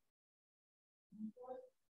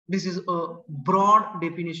 This is a broad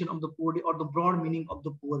definition of the poverty, or the broad meaning of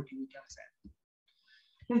the poverty we can say.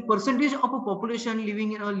 In percentage of a population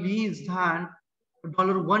living in a less than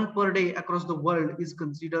 $1 per day across the world is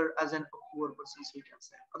considered as an poor person, we can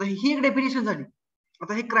say. आता ही एक definition झाली.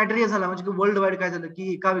 आता हे criteria झाला, म्हणजे world wide काय झालं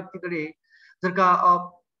की एका व्यक्तीकडे जर का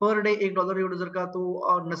पर डे $1 एवढं जर का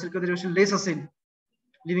तो नसेल, कधी लेस असेल,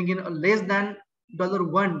 living in a less than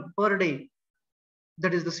 $1 per day.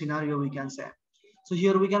 That is the scenario we can say. So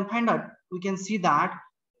here we can find out, we can see that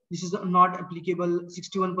this is not applicable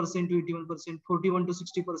 61% to 81%, 41 to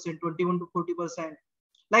 60%, 21 to 40%.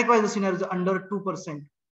 Likewise, the scenario is under 2%.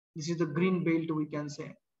 This is the green belt we can say.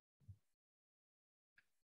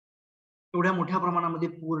 एवढ्या मोठ्या प्रमाणामध्ये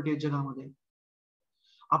poverty जगामध्ये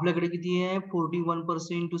आपल्याकडे किती आहे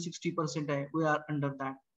 41% to 60% आहे. We are under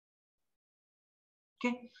that.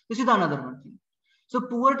 Okay, this is another one thing. So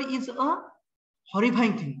poverty is a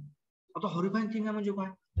horrifying thing. आता horrifying thing आहे म्हणजे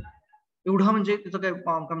काय? एवढा म्हणजे त्याचं काय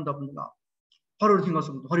म्हणतो आपण त्याला हॉरर थिंग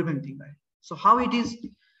असं म्हणतो, horrifying thing आहे. So how it is?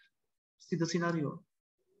 See the scenario.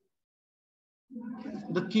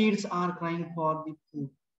 The kids are crying for the food.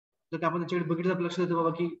 जर आपण त्याच्याकडे बघितलं तर लक्षात येतं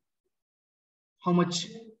बाबा की how much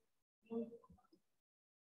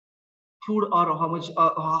food or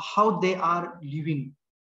how they are living.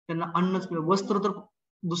 त्यांना अन्नच मिळेल, वस्त्र तर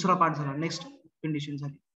दुसरा पार्ट झाला, नेक्स्ट कंडिशन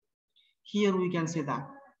झाली. Here we can say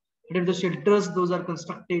that the shelters, those are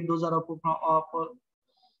constructed, those are of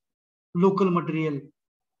local material.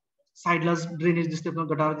 साइडला ड्रेनेज दिसते,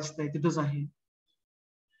 गटार दिसतंय, तिथंच आहे.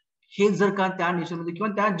 हे जर का त्या नेशनमध्ये किंवा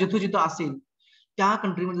त्या जिथं असेल त्या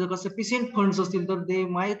कंट्रीमध्ये जर का सफिशियंट फंड्स असतील तर they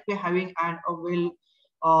might be having and a well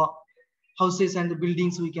houses and the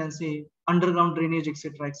buildings, we can say underground drainage,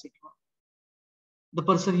 etc., etc. The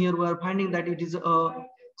person here, we are finding that it is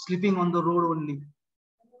sleeping on the road only.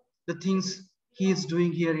 The things he is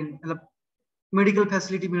doing here in medical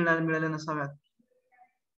facility मिळाल्या नसाव्यात.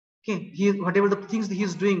 Okay, whatever the things he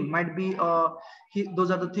is doing might be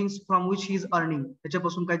those are the things from which he is earning.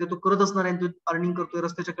 त्याच्यापासून काय तो करत असणार आहे, तो earning करतोय,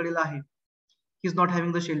 रस्त्याच्या कडेला आहे. He is not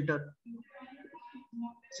having the shelter.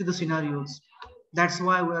 See the scenarios. That's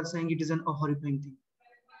why we are saying it is a horrifying thing.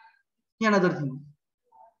 Another thing,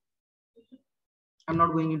 I'm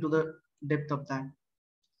not going into the depth of that.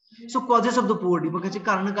 So causes of the poverty, बघ याचे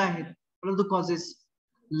कारण काय आहेत? What are the causes?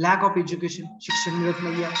 Lack of education, शिक्षण मिळत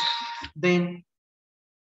नाहीये. Then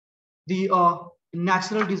the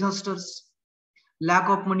natural disasters, lack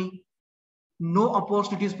of money, no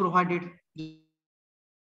opportunities provided.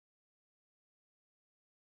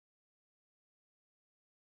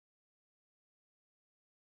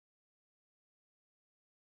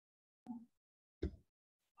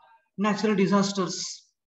 Natural disasters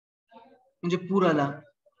म्हणजे पूर आला,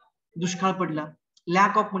 दुष्काळ पडला,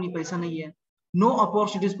 लॅक ऑफ मनी, पैसा नाहीये, no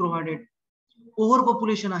opportunities provided, over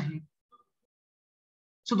population आहे.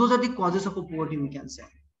 So those are the causes of poverty we can say.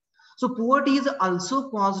 So poverty is also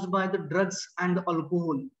caused by the drugs and the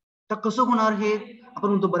alcohol. तर कसं होणार हे आपण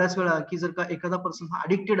म्हणतो बऱ्याच वेळा की जर का एखादा पर्सन हा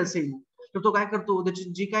अडिक्टेड असेल तर तो काय करतो, त्याची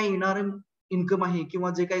जी काही येणार इन्कम आहे किंवा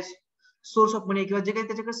जे काही source of money किंवा जे काही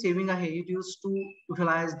त्याच्याकडे सेव्हिंग आहे, it used to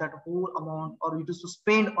utilize that whole amount or it used to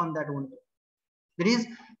spend on that only. That is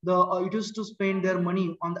it used to spend their money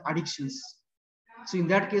on the addictions. So in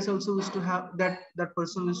that case also used to have that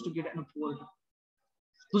person used to get an poverty.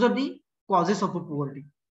 Those are the causes of poverty.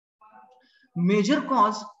 Major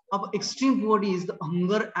cause of extreme poverty is the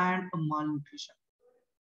hunger and malnutrition.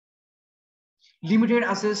 Limited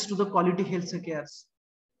access to the quality health care.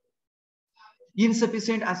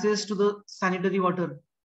 Insufficient access to the sanitary water,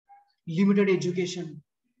 limited education.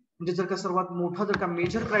 म्हणजे जर का सर्वात मोठा जर का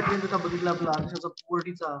major criteria जर का बघितला आपला देशाचा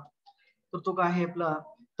पोवर्टीचा तर तो काय आहे आपला,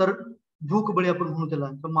 तर भूकबळी आपण म्हणू त्याला,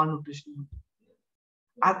 तर malnutrition.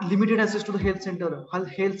 Limited access to the health centre,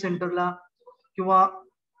 health सेंटरला किंवा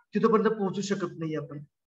तिथपर्यंत पोहोचू शकत नाही आपण,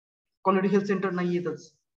 क्वालिटी हेल्थ सेंटर नाही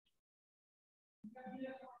येतच,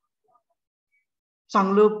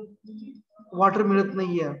 चांगलं वाटर मिळत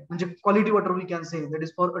नाहीये, म्हणजे quality water we can say, that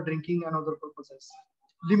is for drinking and other purposes.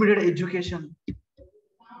 Limited education.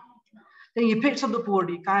 Effects of the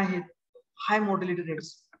poverty काय आहेत? हाय मॉर्टॅलिटी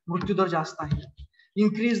रेट्स, मृत्यूदर जास्त आहे.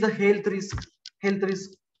 Increase the health risk, health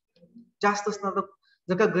risk जास्त असणार.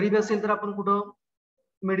 जर का गरीबी असेल तर आपण कुठं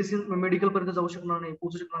मेडिकल पर्यंत जाऊ शकणार नाही,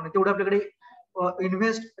 पोहोचू शकणार नाही, तेवढं आपल्याकडे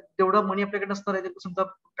इन्व्हेस्ट तेवढा मनी आपल्याकडे नसणार आहे. समजा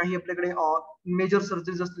काही आपल्याकडे मेजर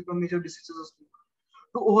सर्जरीज असतील किंवा मेजर डिसीजेस असतील,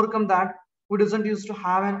 to overcome that we doesn't used to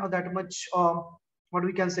have that much what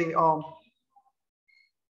we can say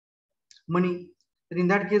money. In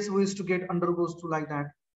that case we used to get undergoes to like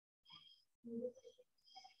that.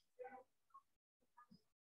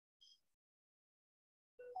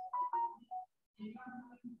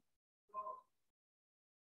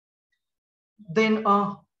 Then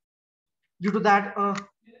due to that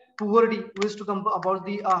poverty we used to come about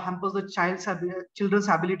the hampers the children's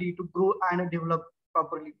ability to grow and develop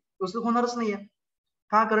properly. तसं होणारच नाहीये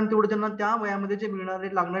का, कारण तेवढं त्यांना त्या वयामध्ये जे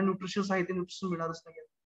मिळणारे लागणारे न्यूट्रिशन्स आहे ते न्यूट्रिशन मिळणारच नाहीये.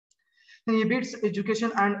 Inhibits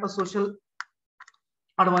education and social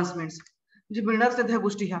advancements. जे मिळणार आहेत ह्या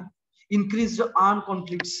गोष्टी ह्या increased armed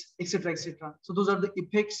conflicts etc etc. So those are the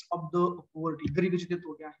effects of the poverty. गरिबीचे ते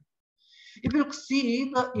तोटे आहेत. If you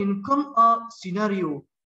see the income scenario,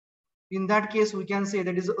 in that case we can say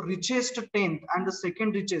that is richest 10th and the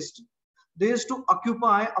second richest, they used to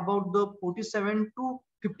occupy about the 47 to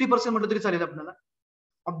 50% म्हटलं तरी चालेल आपल्याला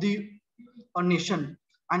of the nation.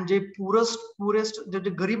 आणि जे पुरेस्ट जे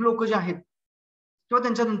गरीब लोक जे आहेत किंवा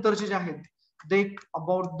त्यांच्या नंतरचे जे आहेत they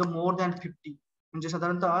about the more than 50, म्हणजे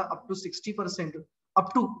साधारणतः अप टू 60%, अप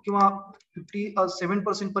टू किंवा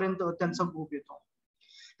 57% पर्यंत त्यांचा ग्रुप येतो.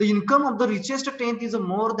 The income of the richest 10th is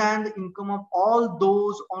more than the income of all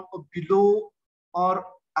those on a below or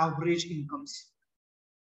average incomes.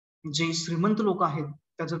 जे श्रीमंत लोक आहेत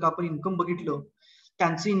त्याचं का आपण इन्कम बघितलं,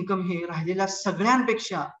 त्यांचे इन्कम हे राहिलेल्या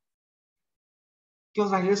सगळ्यांपेक्षा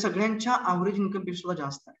किंवा राहिलेल्या सगळ्यांच्या ऍव्हरेज इन्कम पेक्षा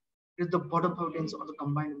जास्त आहे. It is the bottom of tense of the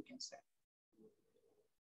combined we can say.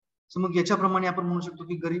 सो मग याच्याप्रमाणे आपण म्हणू शकतो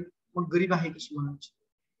की गरीब आहे कशी म्हणायची.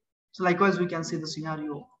 सो likewise we can say the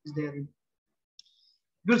scenario is there in.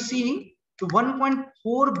 You'll see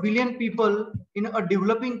 1.4 billion people in a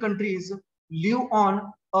developing countries live on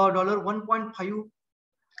a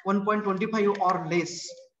 $1.25 or less.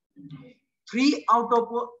 3 out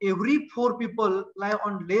of every 4 people live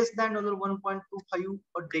on less than $1.25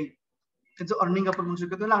 a day. It's earning आपण म्हणू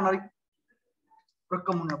शकतो लागणारी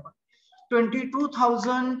रक्कम म्हणून आपण.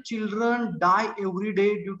 22,000 children die every day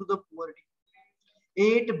due to the poverty.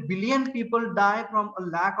 8 billion people die from a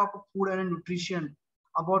lack of food and nutrition.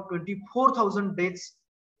 About 24,000 deaths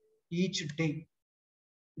each day.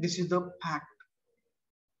 This is the fact.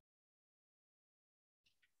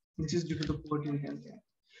 This is due to the poverty we can say.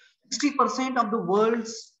 60% of the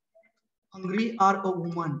world's hungry are a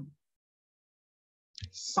woman.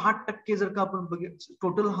 60% जर का आपण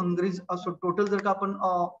total hungry असो, total जर का आपण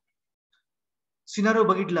scenario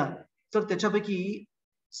बघितला तर त्याच्यापैकी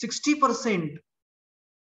 60%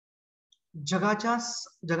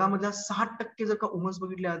 जगामधल्या 60% जर का वुमन्स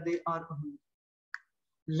बघितल्या they are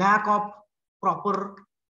lack of proper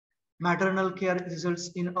maternal care results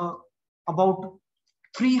in about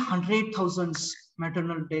 300,000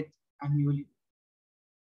 maternal death annually.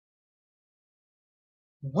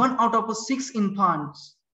 1 out of 6 infants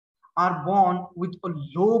are born with a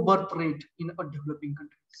low birth rate in a developing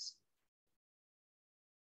countries.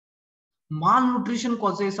 Malnutrition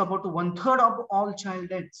causes about 1/3 of all child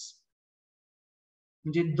deaths.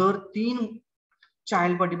 म्हणजे दर 3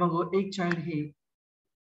 child पाठीमागं एक child हे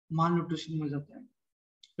malnutrition मध्ये जात आहे,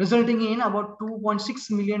 resulting in about 2.6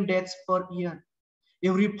 million deaths per year.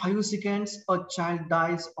 Every 5 seconds a child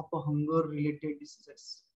dies of a hunger related diseases.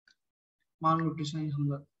 malnutrition आणि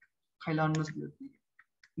hunger, खायला अन्नच मिळत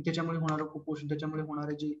नाही, त्याच्यामुळे होणारं कुपोषण, त्याच्यामुळे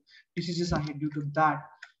होणारे जे डिसीजेस आहेत, due to that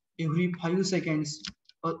every 5 seconds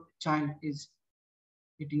a child is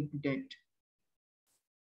getting dead.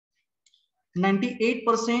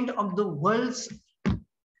 98% of the world's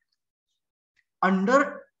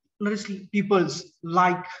undernourished peoples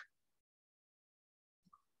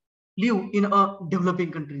live in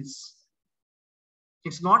developing countries.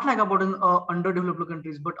 It's not like about underdeveloped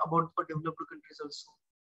countries, but about developed countries also.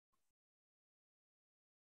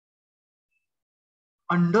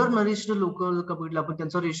 Undernourished लोक का बघितलं आपण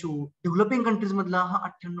त्यांचा ratio developing countries मधला हा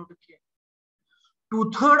 98% आहे.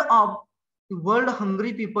 2/3 of the world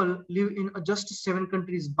hungry people live in just 7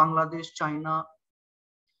 countries: Bangladesh, China,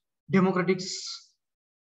 Democratic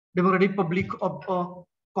Republic of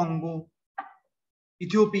Congo,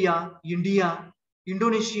 Ethiopia, India,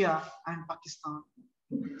 Indonesia, and Pakistan.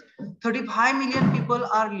 35 million people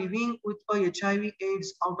are living with a HIV/AIDS,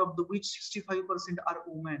 out of which 65% are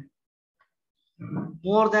women.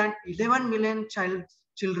 More than 11 million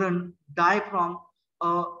children die from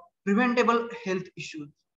preventable health issues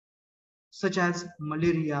such as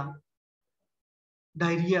malaria,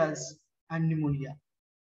 diarrhea, and pneumonia.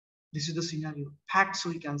 This is the scenario. Facts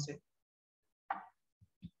we can say.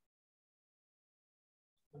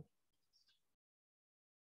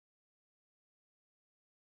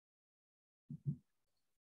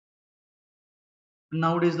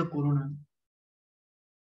 Nowadays the corona.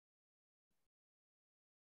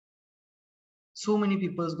 So many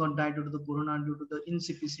people got died due to the corona due to the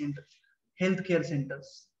insufficient healthcare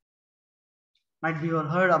centers. Might be you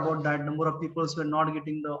heard about that. Number of people were not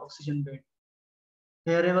getting the oxygen bed.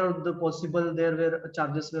 Wherever the possible, there were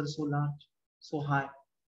charges were so large, so high.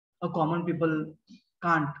 A common people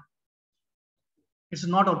can't. It's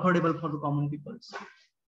not affordable for the common people.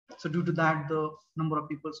 So due to that, the number of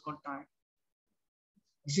people got died.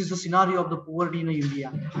 This is the scenario of the poverty in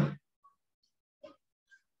India.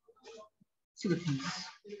 See the things.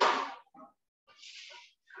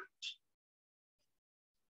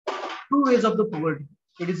 two ways of the poverty.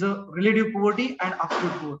 It is a relative poverty and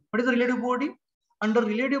absolute poverty. What is the relative poverty? Under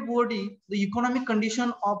relative poverty, the economic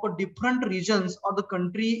condition of different regions of the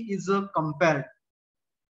country is compared.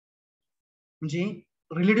 म्हणजे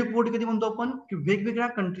relative poverty कधी म्हणतो आपण की वेगवेगळ्या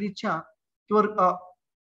कंट्रीच्या किंवा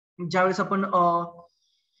ज्यावेळेस आपण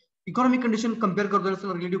economic condition compare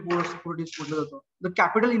करतो रिलेटिव्ह पोवर्टी म्हटलं जातं. The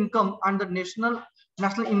capital income and the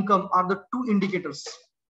national income are the two indicators.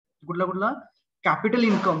 कुठला capital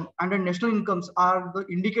income and the national incomes are the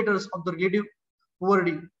indicators of the relative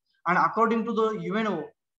poverty, and according to the UNO,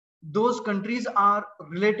 those countries are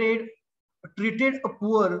treated a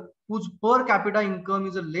poor whose per capita income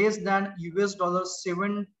is less than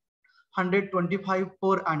 $725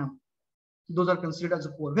 per annum. Those are considered as a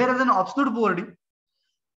poor. Whereas an absolute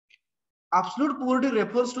poverty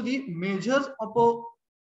refers to the measures of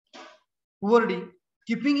poverty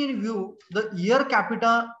keeping in view the year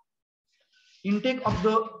capita intake of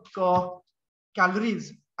the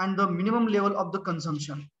calories and the minimum level of the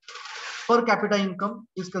consumption. Per capita income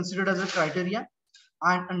is considered as a criteria,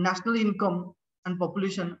 and national income and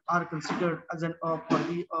population are considered as an for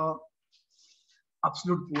the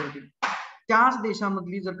absolute poverty. त्याच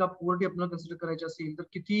देशामधली जर का poverty आपल्याला consider करायची असेल तर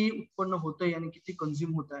किती उत्पन्न होतंय आणि किती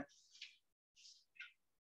कंझ्युम होत आहे,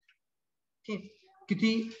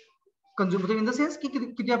 किती consume in the sense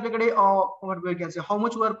किती आपल्याकडे what we can say how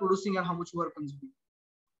much we are producing and how much we are consuming.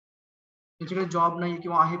 त्याच्याकडे जॉब नाही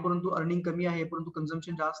किंवा आहे परंतु अर्निंग कमी आहे परंतु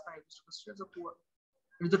कंझम्पशन जास्त आहे.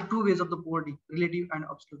 It is the two ways of the poverty, relative and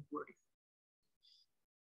absolute poverty.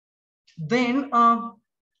 Then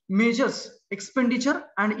measures expenditure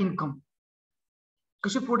and income.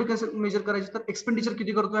 कशी पोवर्टी मेजर करायची तर एक्सपेंडिचर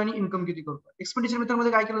किती करतोय आणि इन्कम किती करतोय. एक्सपेंडिचर मेथड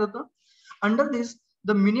मध्ये काय केलं जातं? Under this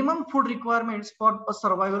the minimum food requirements for a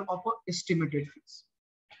survival of a estimated fees.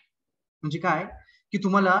 म्हणजे काय की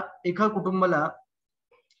तुम्हाला एका कुटुंबाला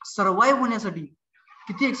सर्वाइव्ह होण्यासाठी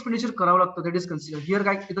किती एक्सपेंडिचर करावं लागतं, दॅट इज कन्सिडर हिअर.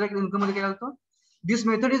 काय इन्कम मध्ये काय लागतं? This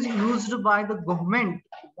method is used by the government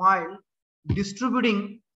while डिस्ट्रीब्युटिंग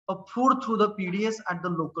a food through the PDS at the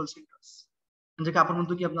local centres. म्हणजे काय आपण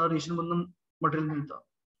म्हणतो की आपल्याला रेशन मधून मटेरियल मिळतं.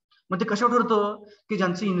 मग ते कशावर ठरतं की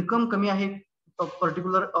ज्यांचं इन्कम कमी आहे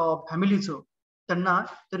पर्टिक्युलर फॅमिलीचं त्यांना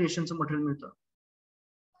त्या रेशनचं मटेरियल मिळतं.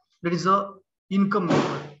 That is a income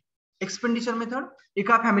method. Expenditure method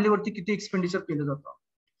एका फॅमिलीवरती किती एक्सपेंडिचर केलं जातं.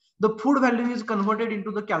 The food value is converted in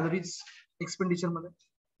to the calories expenditure मध्ये.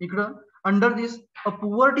 इकडं under this a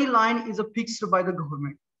poverty line is a fixed by the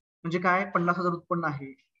government. म्हणजे काय 50,000 उत्पन्न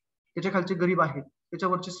आहे, त्याच्या खालचे गरीब आहेत,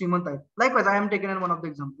 त्याच्यावरचे श्रीमंत आहेत. लाईकवाइज I am taken one of the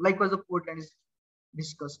example. लाईकवाइज the poverty line is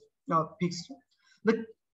discussed fixed. The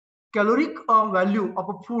caloric value of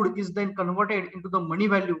a food is then converted into the money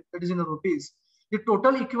value, that is in rupees. The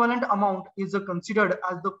total equivalent amount is considered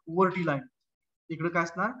as the poverty line. इकडे काय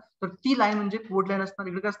असणार तर ती line म्हणजे poverty line असणार.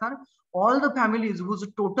 इकडे काय असणार? All the families whose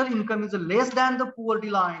total income is less than the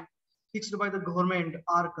poverty line fixed by the government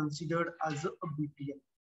are considered as a BPL.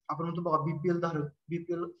 आपण म्हणतो बघा BPL धारक,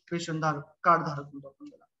 BPL रेशन धारक, कार्ड धारक म्हणतो आपण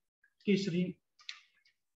त्याला.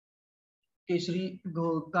 केशरी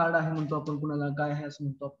कार्ड आहे म्हणतो आपण, कुणाला काय आहे असं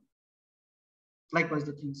म्हणतो आपण. Likewise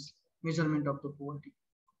the things, measurement of the poverty.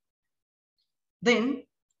 Then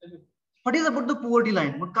what is about the poverty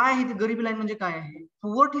line? मग काय आहे ते गरिबी लाईन म्हणजे काय आहे?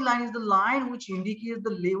 Poverty line is the line which indicates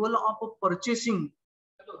the level of purchasing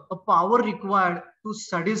a power required to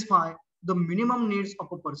satisfy the minimum needs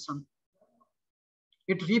of a person.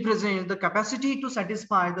 It represents the capacity to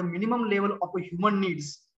satisfy the minimum level of a human needs.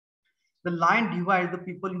 The line divides the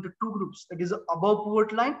people into two groups, that is above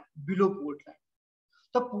poverty line, below poverty line.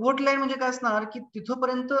 तर poverty line म्हणजे काय असणार की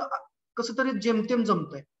तिथपर्यंत कसं तरी जेमतेम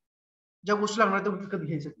जमतंय, ज्या गोष्टी लागणार त्या विकत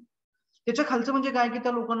घ्यायचं. त्याच्या खालचं म्हणजे काय की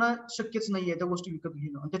त्या लोकांना शक्यच नाहीये त्या गोष्टी विकत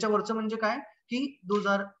घेणं. आणि त्याच्यावरचं म्हणजे काय की those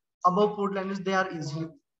are above poverty line, they are easily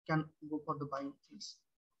can go for the buying things.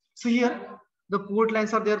 So here the poverty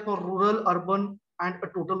lines are there for rural, urban and a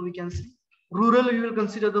total we can see. Rural you will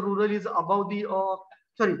consider the rural is above the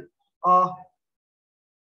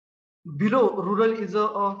below rural is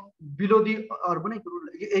below the urban.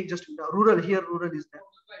 Just rural here, rural is there,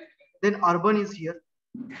 then urban is here,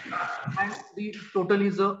 and the total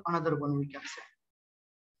is another one we can say.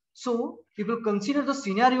 So if you consider the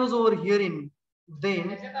scenarios over here in,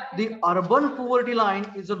 then the urban poverty line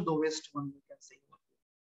is the lowest one we can say.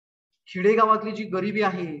 खेडेगावातली जी गरिबी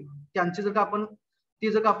आहे त्यांचे जर का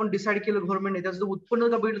आपण decide केलं गव्हर्नमेंटने, त्याचं उत्पन्न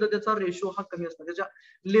जर बघितलं तर त्याचा रेशो हा कमी असणार, त्याच्या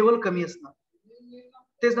लेवल कमी असणार.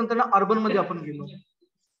 तेच नंतर अर्बन मध्ये आपण गेलो,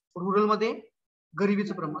 रुरल मध्ये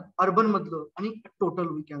गरिबीचं प्रमाण, अर्बन मधलं आणि total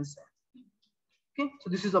we can say. Okay, so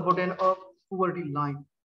this is about an poverty line.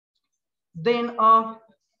 Then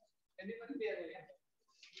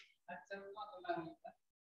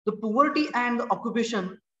The poverty and the occupation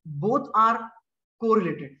both are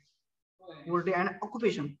correlated. Poverty and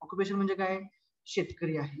occupation. Occupation म्हणजे काय?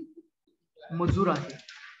 शेतकरी आहे, मजूर आहे,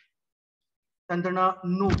 त्यानंतर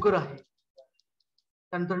नोकर आहे,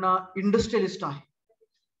 त्यानंतर इंडस्ट्रियलिस्ट आहे,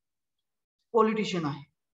 पॉलिटिशियन आहे.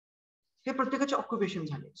 हे प्रत्येकाचे ऑक्युपेशन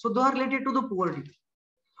झाले. सो they are related to the poverty.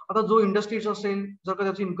 आता जो इंडस्ट्रीज असेल, जर का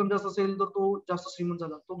त्याची इन्कम जास्त असेल तर तो जास्त श्रीमंत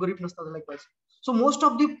झाला, तो गरीब नसता झाला पाहिजे. So most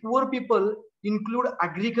of the poor people include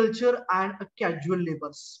agriculture and casual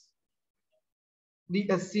labors. The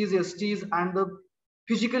SCs, STs and the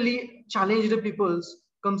physically challenged peoples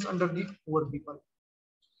comes under the poor people.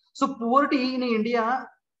 So poverty in India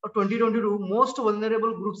 2022, most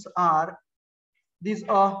vulnerable groups are these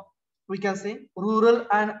we can say rural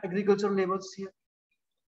and agricultural labors here.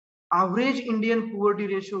 Average Indian poverty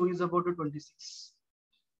ratio is about 26.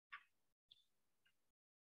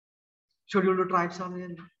 Scheduled tribes are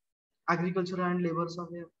there, agriculture and labors are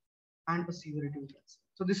there, and a severity we can say.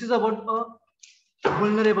 So this is about a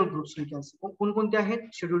vulnerable groups we can say. कोण कोणते आहेत?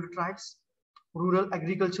 Scheduled tribes, rural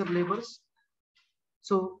agriculture laborers,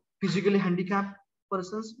 so physically handicapped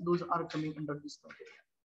persons, those are coming under this criteria.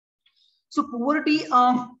 So poverty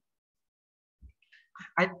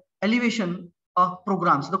elevation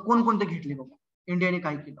programs the कोण कोणते घेतले बघा इंडियाने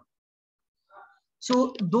काय केलं. So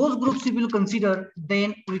those groups we will consider,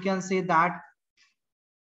 then we can say that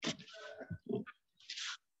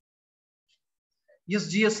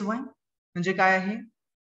SGSY म्हणजे काय आहे?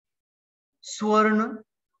 स्वर्ण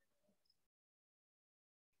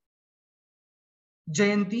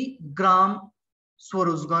जयंती ग्राम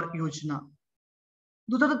स्वरोजगार योजना.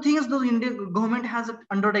 Those are the things the Indian government has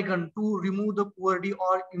undertaken to remove the poverty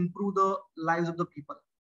or improve the lives of the people.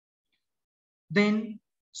 Then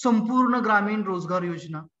संपूर्ण ग्रामीण रोजगार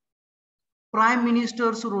योजना, Prime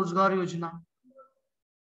Minister's रोजगार योजना.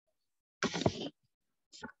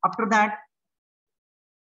 After that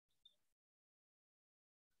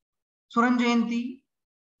स्वर्ण जयंती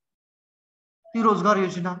ती रोजगार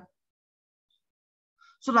योजना.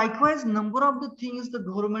 So likewise, number of the things the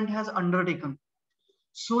government has undertaken.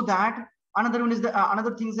 So that another one is the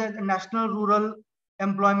another thing is that National Rural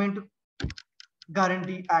Employment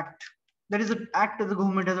Guarantee Act. That is an act that the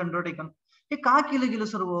government has undertaken. हे का केलं गेलं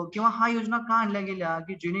सर्व किंवा हा योजना का आणल्या गेल्या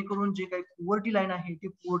की जेणेकरून जे काही पोवर्टी लाईन आहे ती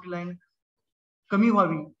पोवर्टी लाईन कमी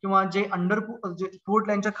व्हावी किंवा जे अंडर पोवर्टी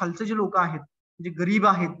लाईनच्या खालचे जे लोक आहेत जे गरीब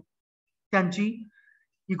आहेत त्यांची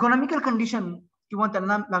इकॉनॉमिकल कंडिशन किंवा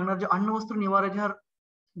त्यांना लागणार जे अन्न वस्त्र निवाराच्या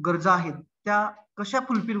गरजा आहेत त्या कशा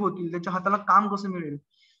फुलफिल होतील, त्याच्या हाताला काम कसं मिळेल,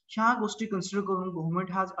 ह्या गोष्टी कन्सिडर करून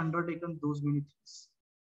government has undertaken those many things.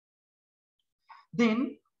 Then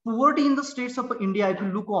poverty in the states of India, if you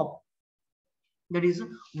look up, that is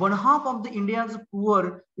 1/2 of the India's poor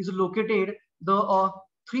is located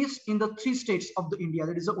in the three states of the India,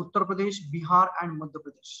 that is Uttar Pradesh, Bihar and Madhya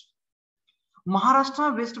Pradesh.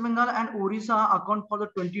 Maharashtra, West Bengal and Orissa account for the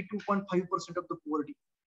 22.5% of the poverty.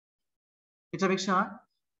 याच्यापेक्षा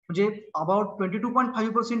म्हणजे about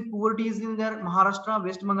 22.5% poverty is in there Maharashtra,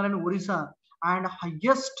 West Bengal and Orissa, and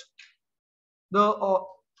highest the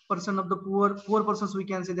percent of the poor persons we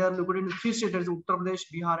can say they are located in three states, Uttar Pradesh,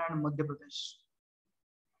 Bihar and Madhya Pradesh.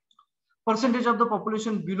 Percentage of the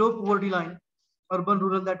population below poverty line, urban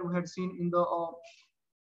rural, that we had seen in the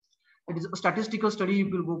it is a statistical study you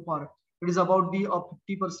will go for. It is about the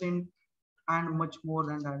 50% and much more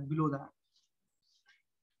than that below that.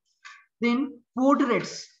 Then poverty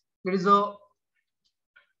rates, that is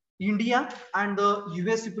India and the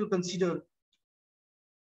US if you consider.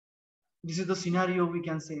 This is the scenario we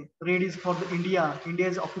can say. Rate is for the India. India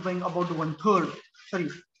is occupying about 1/3. Sorry,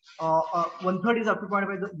 1/3 is occupied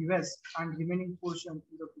by the US and remaining portion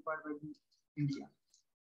is occupied by the India.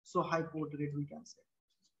 So high poverty rate we can say.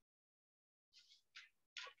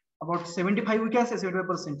 About 75 we can say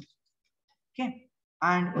 75%. Okay,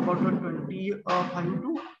 and about 25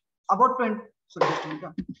 to about 20. Sorry,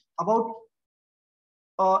 about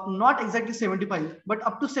not exactly 75, but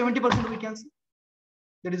up to 70% we can say.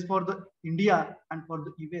 That is for the India, and for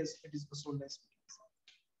the US it is so less.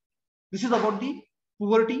 This is about the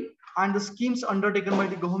poverty and the schemes undertaken by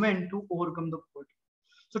the government to overcome the poverty.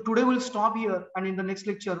 So today we'll stop here, and in the next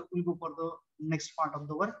lecture we'll go for the next part of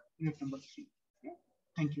the work, unit number 3. Okay?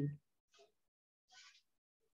 Thank you.